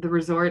 The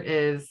resort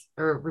is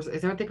that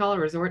what they call it?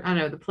 A resort? I don't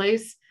know. The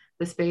place,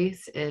 the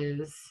space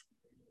is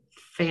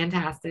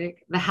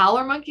fantastic. The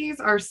howler monkeys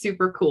are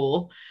super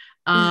cool.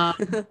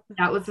 That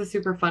was a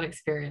super fun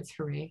experience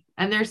for me.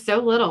 And they're so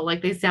little.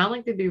 Like they sound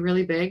like they'd be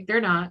really big.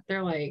 They're not.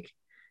 They're like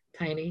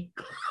tiny.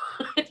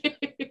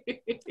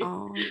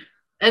 Oh,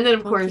 and then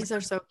of monkeys course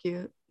are so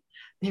cute.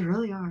 they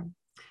really are.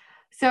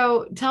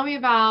 So tell me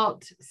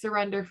about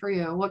surrender for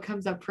you. What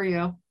comes up for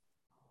you?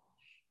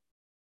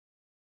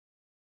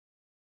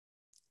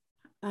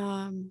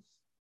 I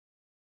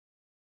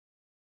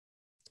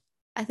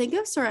think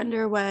of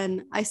surrender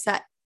when I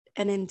set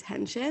an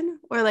intention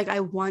or like I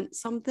want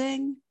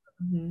something.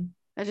 Mm-hmm.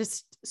 I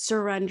just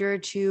surrender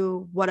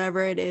to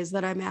whatever it is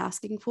that I'm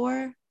asking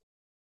for.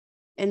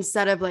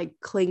 instead of like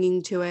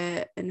clinging to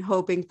it and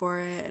hoping for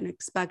it and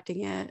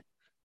expecting it.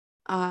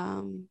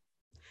 And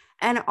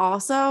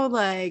also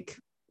like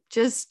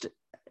just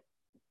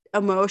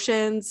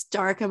emotions,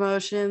 dark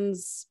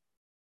emotions,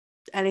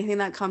 anything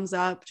that comes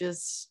up,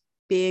 just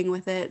being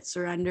with it,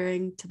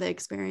 surrendering to the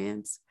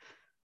experience.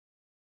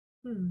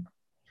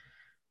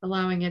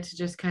 Allowing it to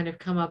just kind of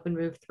come up and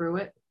move through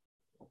it.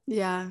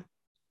 Yeah.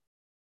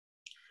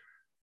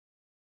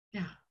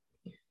 Yeah.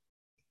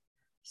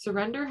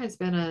 Surrender has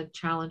been a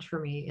challenge for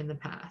me in the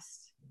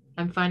past.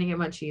 I'm finding it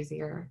much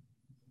easier.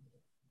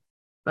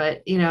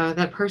 But, you know,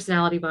 that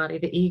personality body,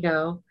 the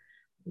ego,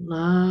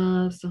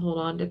 loves to hold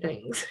on to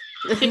things.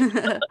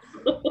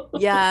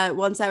 Yeah, it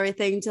wants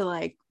everything to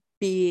like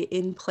be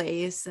in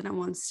place and it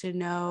wants to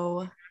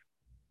know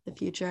the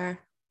future.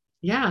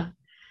 Yeah.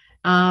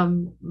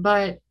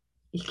 But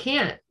you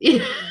can't.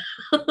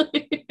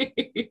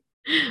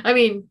 I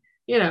mean,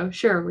 you know,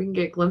 sure, we can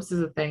get glimpses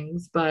of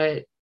things,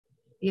 but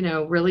you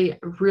know, really,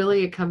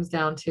 really it comes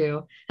down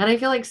to, and I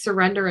feel like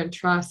surrender and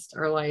trust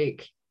are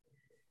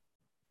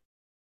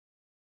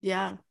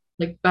Yeah.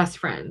 like best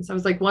friends. I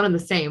was like one and the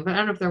same, but I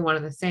don't know if they're one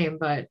and the same,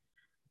 but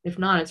if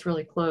not, it's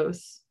really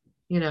close,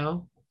 you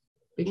know,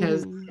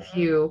 because if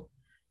you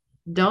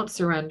don't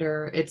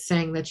surrender, it's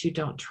saying that you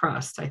don't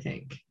trust, I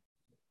think.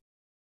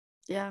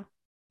 Yeah.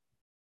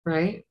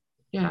 Right?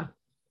 Yeah.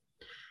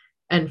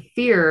 And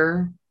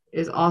fear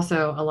is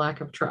also a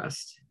lack of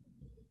trust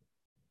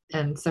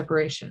and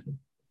separation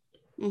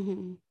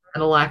and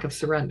a lack of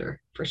surrender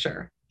for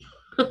sure.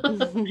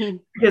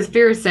 Because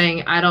fear is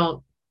saying, I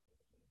don't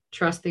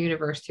trust the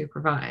universe to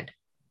provide.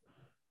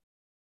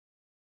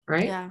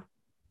 Right? Yeah.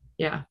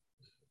 Yeah.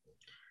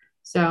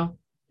 So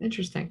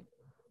interesting.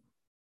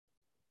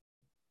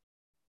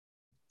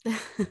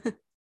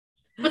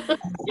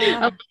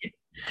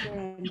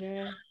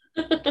 Surrender.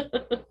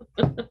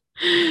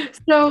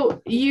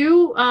 So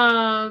you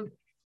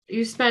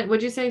spent,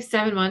 would you say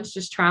 7 months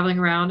just traveling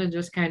around and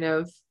just kind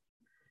of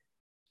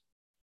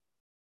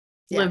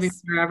living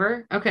Yes.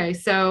 forever? Okay,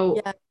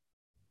 so Yeah.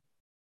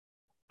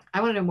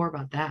 I want to know more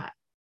about that.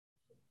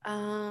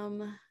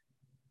 Um,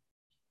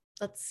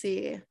 let's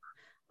see.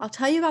 I'll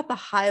tell you about the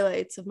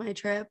highlights of my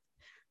trip.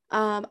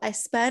 I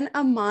spent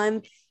a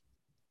month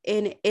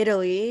in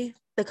Italy,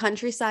 the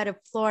countryside of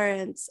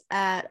Florence,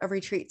 at a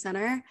retreat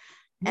center.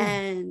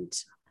 And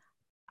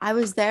I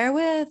was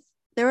there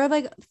there were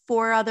like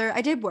four other,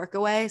 I did work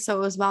away. So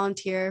it was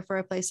volunteer for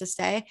a place to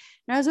stay.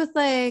 And I was with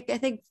like, I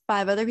think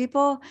 5 other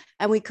people,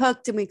 and we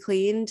cooked and we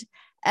cleaned.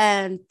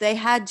 And they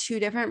had two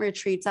different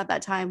retreats at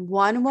that time.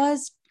 One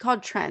was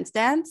called Trance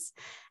Dance,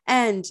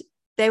 and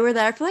they were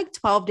there for like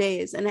 12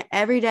 days. And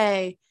every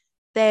day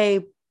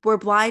they were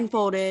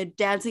blindfolded,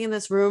 dancing in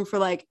this room for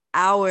like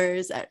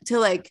hours to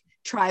like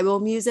tribal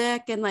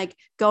music and like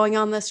going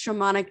on this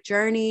shamanic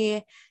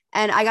journey.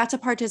 And I got to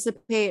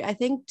participate, I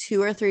think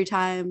 2 or 3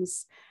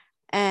 times.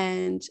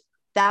 And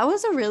that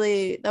was a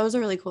really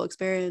cool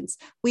experience.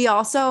 We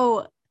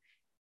also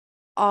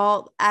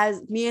all,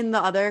 as me and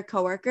the other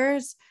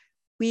coworkers,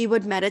 we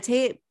would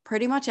meditate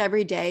pretty much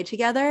every day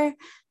together.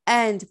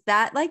 And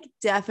that like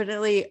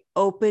definitely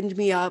opened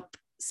me up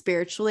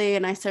spiritually.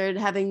 And I started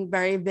having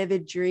very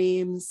vivid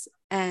dreams,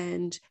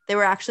 and they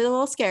were actually a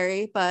little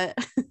scary, but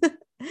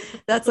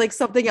that's like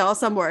something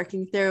else I'm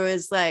working through,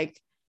 is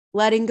like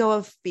letting go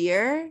of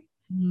fear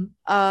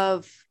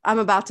of, I'm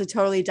about to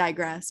totally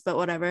digress, but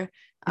whatever.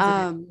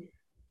 I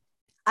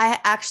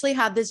actually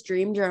have this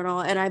dream journal,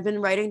 and I've been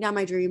writing down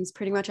my dreams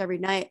pretty much every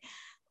night.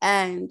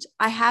 And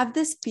I have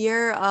this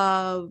fear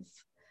of,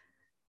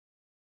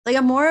 like,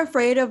 I'm more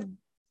afraid of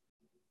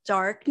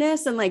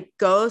darkness and like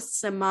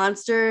ghosts and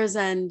monsters,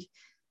 and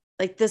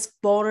like this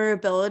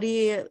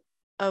vulnerability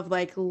of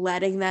like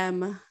letting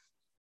them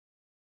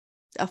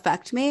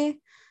affect me.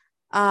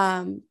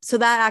 So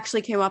that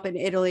actually came up in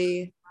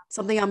Italy,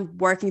 something I'm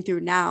working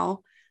through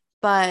now,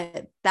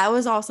 but that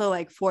was also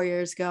like 4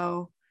 years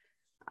ago.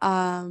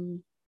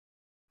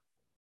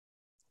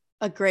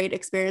 A great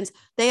experience.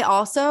 They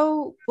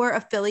also were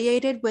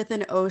affiliated with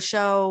an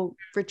Osho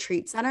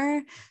retreat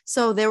center.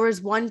 So there was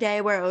one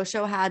day where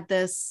Osho had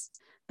the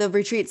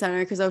retreat center,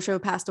 because Osho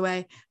passed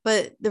away,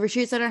 but the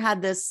retreat center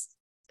had this,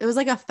 it was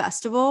like a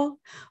festival.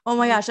 Oh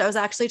my gosh, I was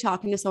actually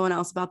talking to someone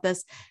else about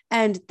this.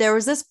 And there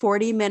was this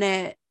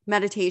 40-minute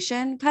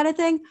meditation kind of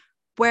thing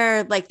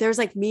where like there's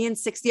like me and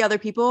 60 other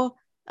people,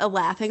 a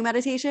laughing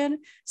meditation.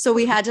 So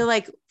we had to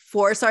like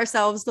force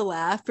ourselves to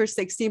laugh for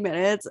 60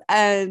 minutes.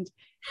 And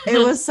it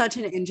was such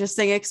an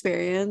interesting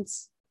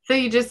experience. So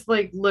you just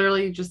like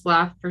literally just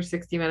laughed for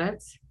 60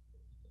 minutes?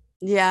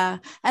 Yeah.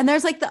 And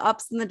there's like the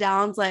ups and the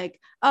downs, like,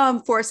 oh, I'm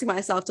forcing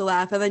myself to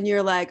laugh. And then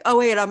you're like, oh,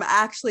 wait, I'm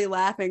actually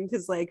laughing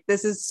because like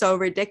this is so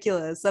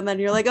ridiculous. And then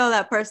you're like, oh,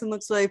 that person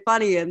looks really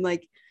funny. And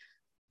like,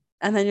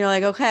 and then you're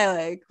like, okay,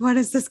 like, when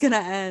is this going to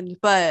end?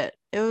 But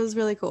it was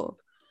really cool.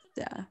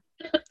 Yeah.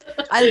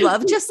 I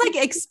love just like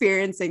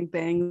experiencing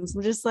things.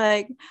 I'm just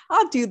like,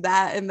 I'll do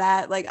that and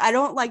that. Like, I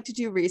don't like to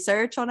do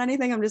research on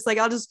anything. I'm just like,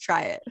 I'll just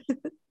try it.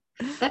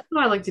 That's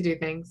how I like to do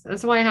things.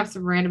 That's why I have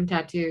some random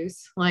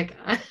tattoos. Like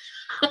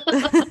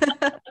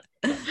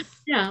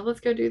Yeah, let's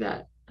go do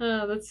that.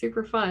 Oh, that's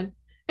super fun.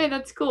 Hey,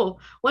 that's cool.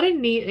 What a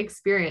neat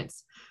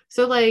experience.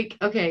 So like,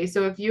 okay,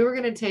 so if you were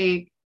gonna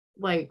take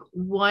like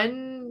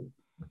one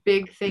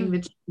big thing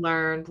that you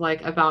learned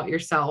like about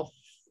yourself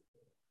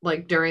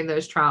like during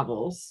those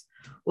travels,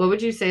 what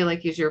would you say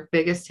like is your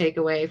biggest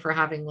takeaway for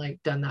having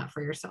like done that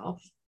for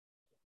yourself?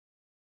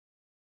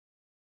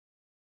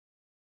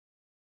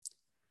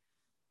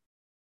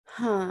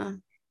 Huh.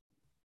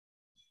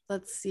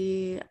 Let's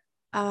see.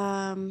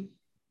 Um,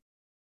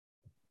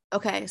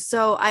 okay,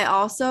 so I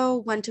also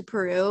went to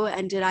Peru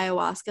and did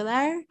ayahuasca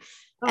there,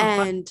 Oh,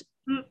 fun. and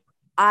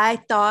I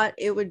thought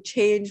it would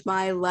change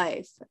my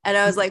life. And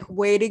I was like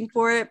waiting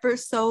for it for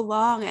so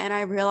long. And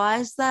I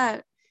realized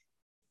that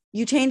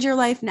you change your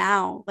life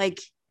now. Like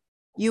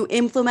you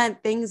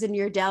implement things in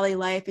your daily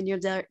life and your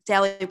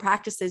daily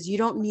practices. You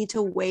don't need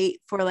to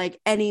wait for like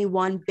any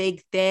one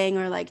big thing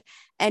or like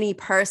any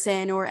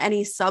person or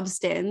any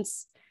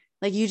substance.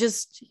 Like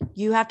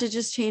you have to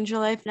just change your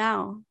life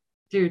now.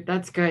 Dude,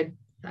 that's good.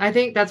 I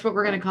think that's what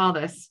we're gonna call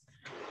this.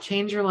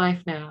 Change your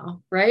life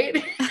now,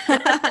 right?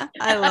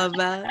 I love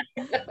that.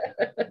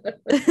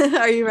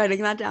 Are you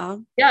writing that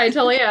down? Yeah, I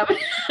totally am.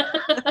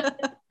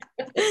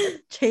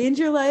 Change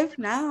your life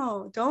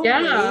now. Don't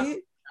Yeah. wait.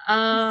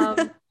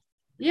 Um,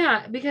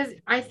 yeah, because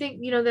I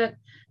think, that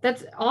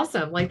that's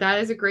awesome. Like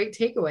that is a great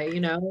takeaway,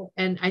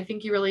 and I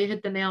think you really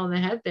hit the nail on the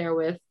head there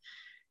with,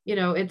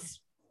 it's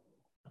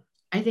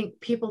I think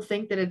people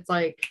think that it's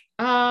like,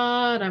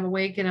 and I'm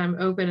awake and I'm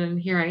open and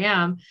here I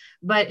am,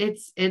 but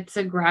it's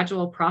a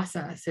gradual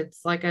process.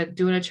 It's like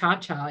doing a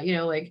cha-cha,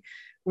 like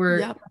we're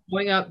Yep.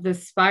 going up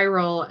this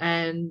spiral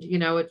and,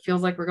 it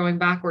feels like we're going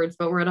backwards,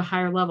 but we're at a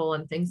higher level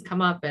and things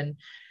come up and,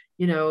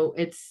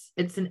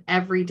 it's an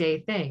everyday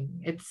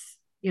thing. It's,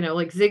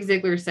 like Zig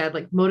Ziglar said,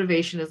 like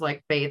motivation is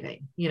like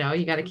bathing, you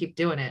got to keep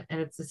doing it.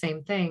 And it's the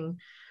same thing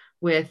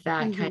with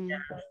that kind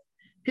Mm-hmm. of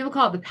people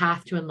call it the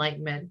path to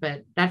enlightenment,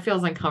 but that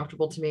feels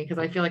uncomfortable to me because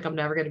I feel like I'm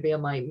never going to be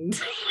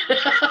enlightened.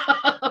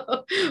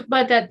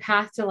 But that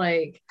path to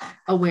like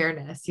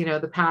awareness,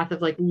 the path of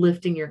like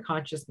lifting your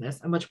consciousness,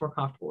 I'm much more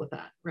comfortable with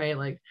that, right?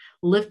 Like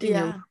lifting your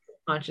Yeah.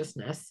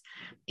 consciousness.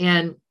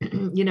 And,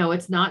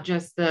 it's not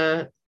just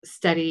the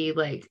steady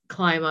like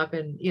climb up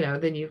and,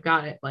 then you've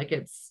got it. Like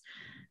it's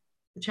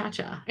cha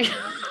cha.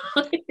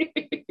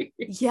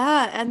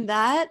 Yeah. And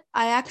that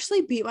I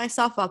actually beat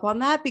myself up on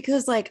that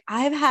because like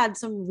I've had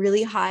some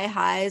really high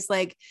highs,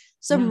 like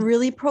some Yeah.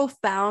 really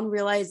profound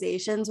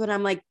realizations when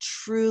I'm like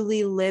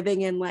truly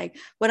living in like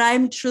when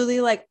I'm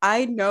truly like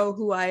I know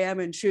who I am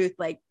in truth,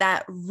 like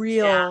that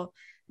Yeah.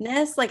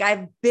 realness, like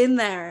I've been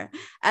there.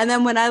 And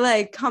then when I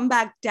like come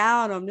back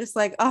down, I'm just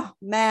like, oh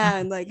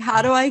man, like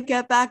how do I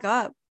get back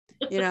up?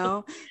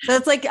 So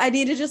it's like I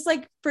need to just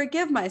like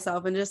forgive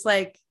myself and just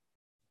like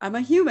I'm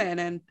a human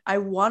and I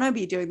want to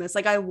be doing this.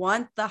 Like I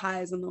want the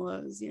highs and the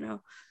lows.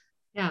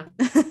 Yeah.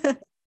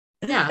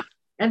 Yeah.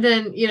 And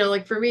then,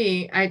 like for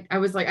me, I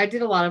was like, I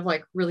did a lot of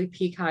like really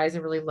peak highs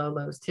and really low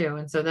lows too.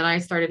 And so then I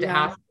started to Yeah.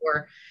 ask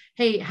for,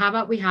 hey, how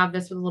about we have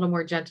this with a little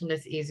more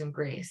gentleness, ease, and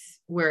grace,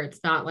 where it's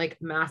not like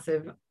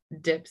massive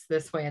dips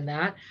this way and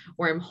that,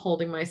 where I'm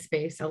holding my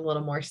space a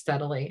little more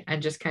steadily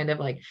and just kind of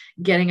like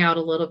getting out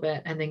a little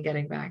bit and then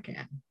getting back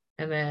in.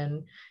 And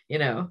then,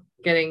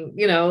 getting,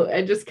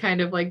 and just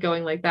kind of like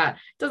going like that. It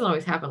doesn't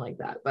always happen like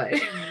that, but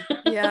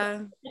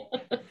Yeah.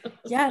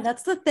 Yeah.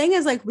 That's the thing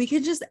is like we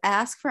could just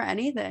ask for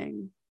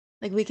anything.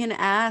 Like we can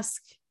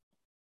ask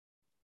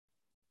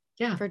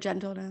yeah. for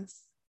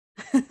gentleness.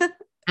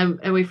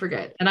 And we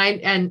forget.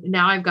 And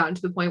now I've gotten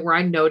to the point where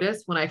I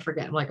notice when I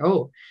forget. I'm like,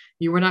 oh,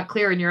 you were not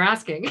clear in your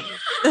asking.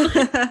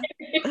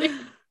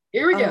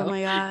 Here we Oh go.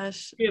 my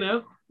gosh. You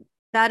know?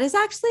 That is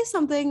actually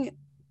something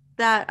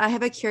that I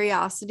have a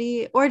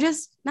curiosity or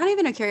just not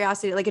even a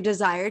curiosity, like a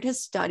desire to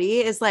study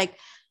is like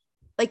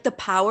the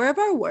power of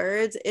our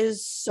words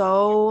is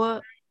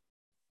so,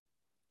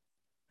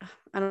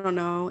 I don't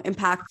know,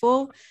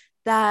 impactful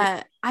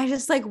that I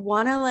just like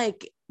want to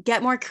like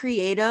get more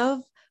creative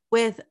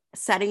with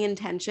setting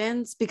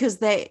intentions because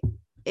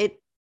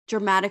it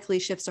dramatically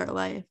shifts our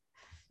life.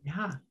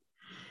 Yeah.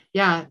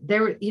 Yeah.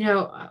 There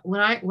were,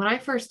 when I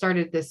first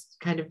started this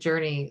kind of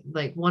journey,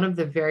 like one of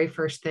the very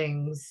first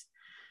things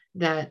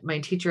that my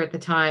teacher at the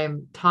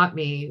time taught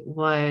me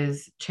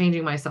was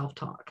changing my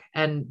self-talk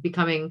and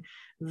becoming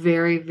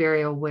very,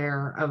 very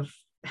aware of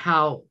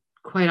how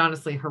quite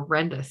honestly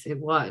horrendous it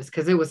was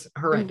because it was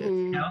horrendous,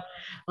 Mm-hmm.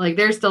 like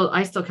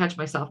I still catch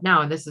myself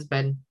now and this has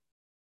been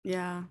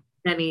Yeah.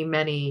 many,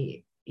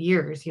 many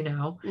years,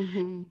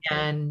 Mm-hmm.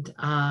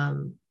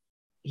 and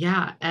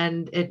yeah,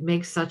 and it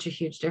makes such a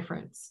huge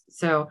difference.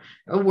 So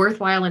a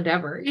worthwhile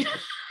endeavor.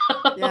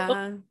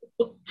 Yeah.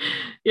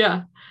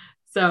 Yeah.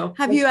 So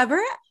Have you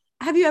ever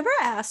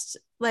asked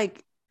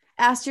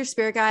your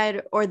spirit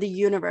guide or the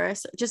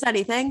universe, just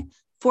anything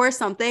for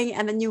something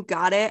and then you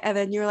got it and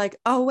then you're like,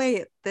 "Oh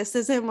wait, this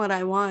isn't what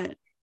I want."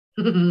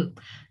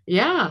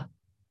 yeah,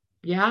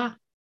 yeah,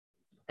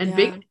 and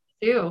big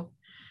Yeah. too.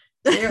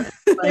 They're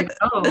like,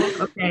 oh,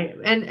 okay.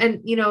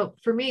 And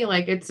for me,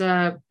 like it's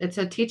a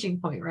teaching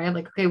point, right?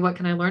 Like, okay, what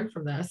can I learn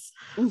from this?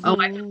 Oh,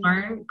 I can Mhm.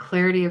 learn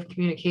clarity of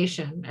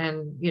communication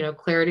and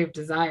clarity of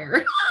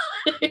desire.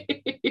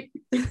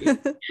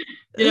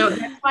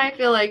 That's why I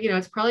feel like,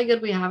 it's probably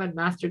good we haven't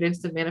mastered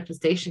instant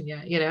manifestation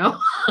yet.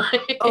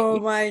 Oh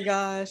my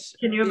gosh.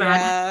 Can you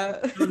imagine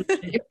Yeah. how the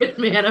shit could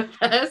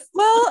manifest?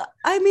 Well,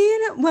 I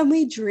mean, when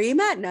we dream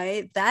at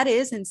night, that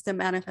is instant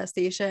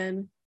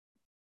manifestation,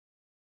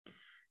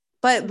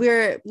 but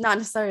we're not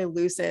necessarily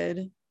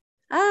lucid.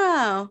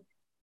 Oh,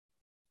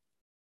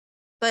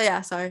 but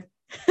yeah, sorry.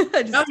 I No,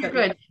 just you're cut you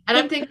good. And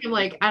off. I'm thinking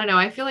like, I don't know,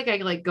 I feel like I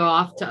like go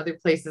off to other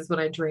places when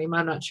I dream.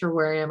 I'm not sure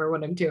where I am or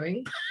what I'm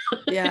doing.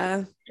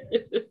 Yeah.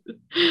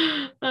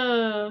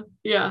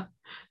 Yeah.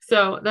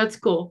 So that's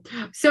cool.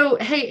 So,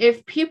 hey,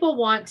 if people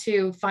want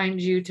to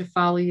find you, to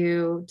follow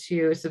you,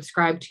 to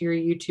subscribe to your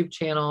YouTube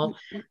channel,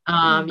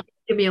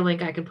 give me a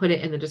link. I can put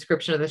it in the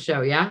description of the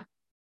show. Yeah.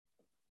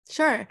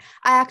 Sure.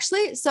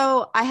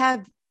 So I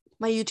have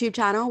my YouTube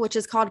channel, which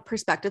is called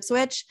Perspective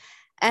Switch.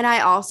 And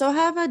I also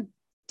have a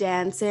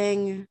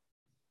dancing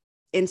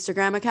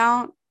Instagram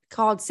account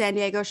called San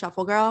Diego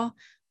Shuffle Girl,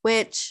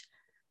 which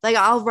like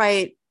I'll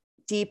write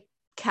deep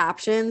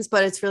captions,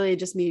 but it's really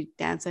just me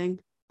dancing.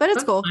 But it's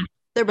That's cool. fine.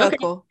 They're both Okay,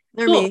 cool.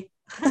 They're cool. me.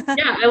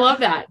 Yeah, I love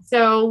that.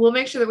 So we'll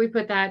make sure that we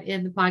put that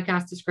in the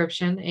podcast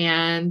description,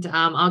 and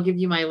I'll give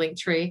you my link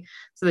tree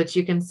so that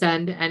you can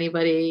send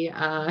anybody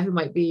who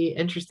might be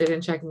interested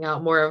in checking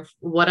out more of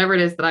whatever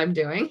it is that I'm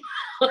doing.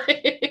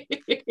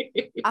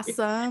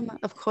 Awesome.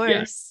 Of Yeah.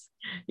 course.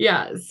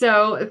 Yeah.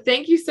 So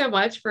thank you so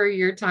much for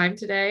your time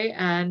today.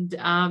 And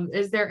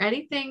is there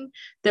anything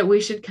that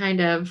we should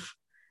kind of,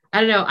 I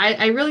don't know,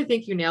 I really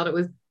think you nailed it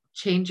with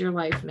change your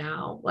life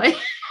now. Like,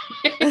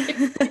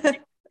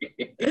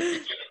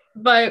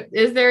 but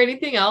is there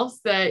anything else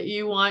that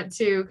you want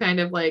to kind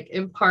of like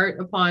impart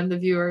upon the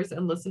viewers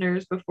and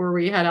listeners before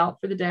we head out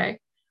for the day?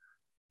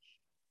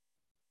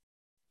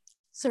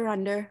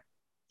 Surrender.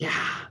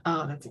 Yeah.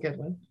 Oh, that's a good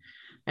one.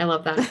 I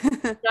love that.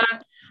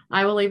 That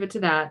I will leave it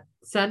to that.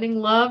 Sending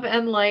love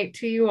and light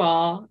to you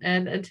all.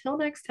 And until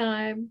next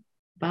time,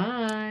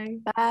 bye.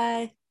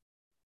 Bye.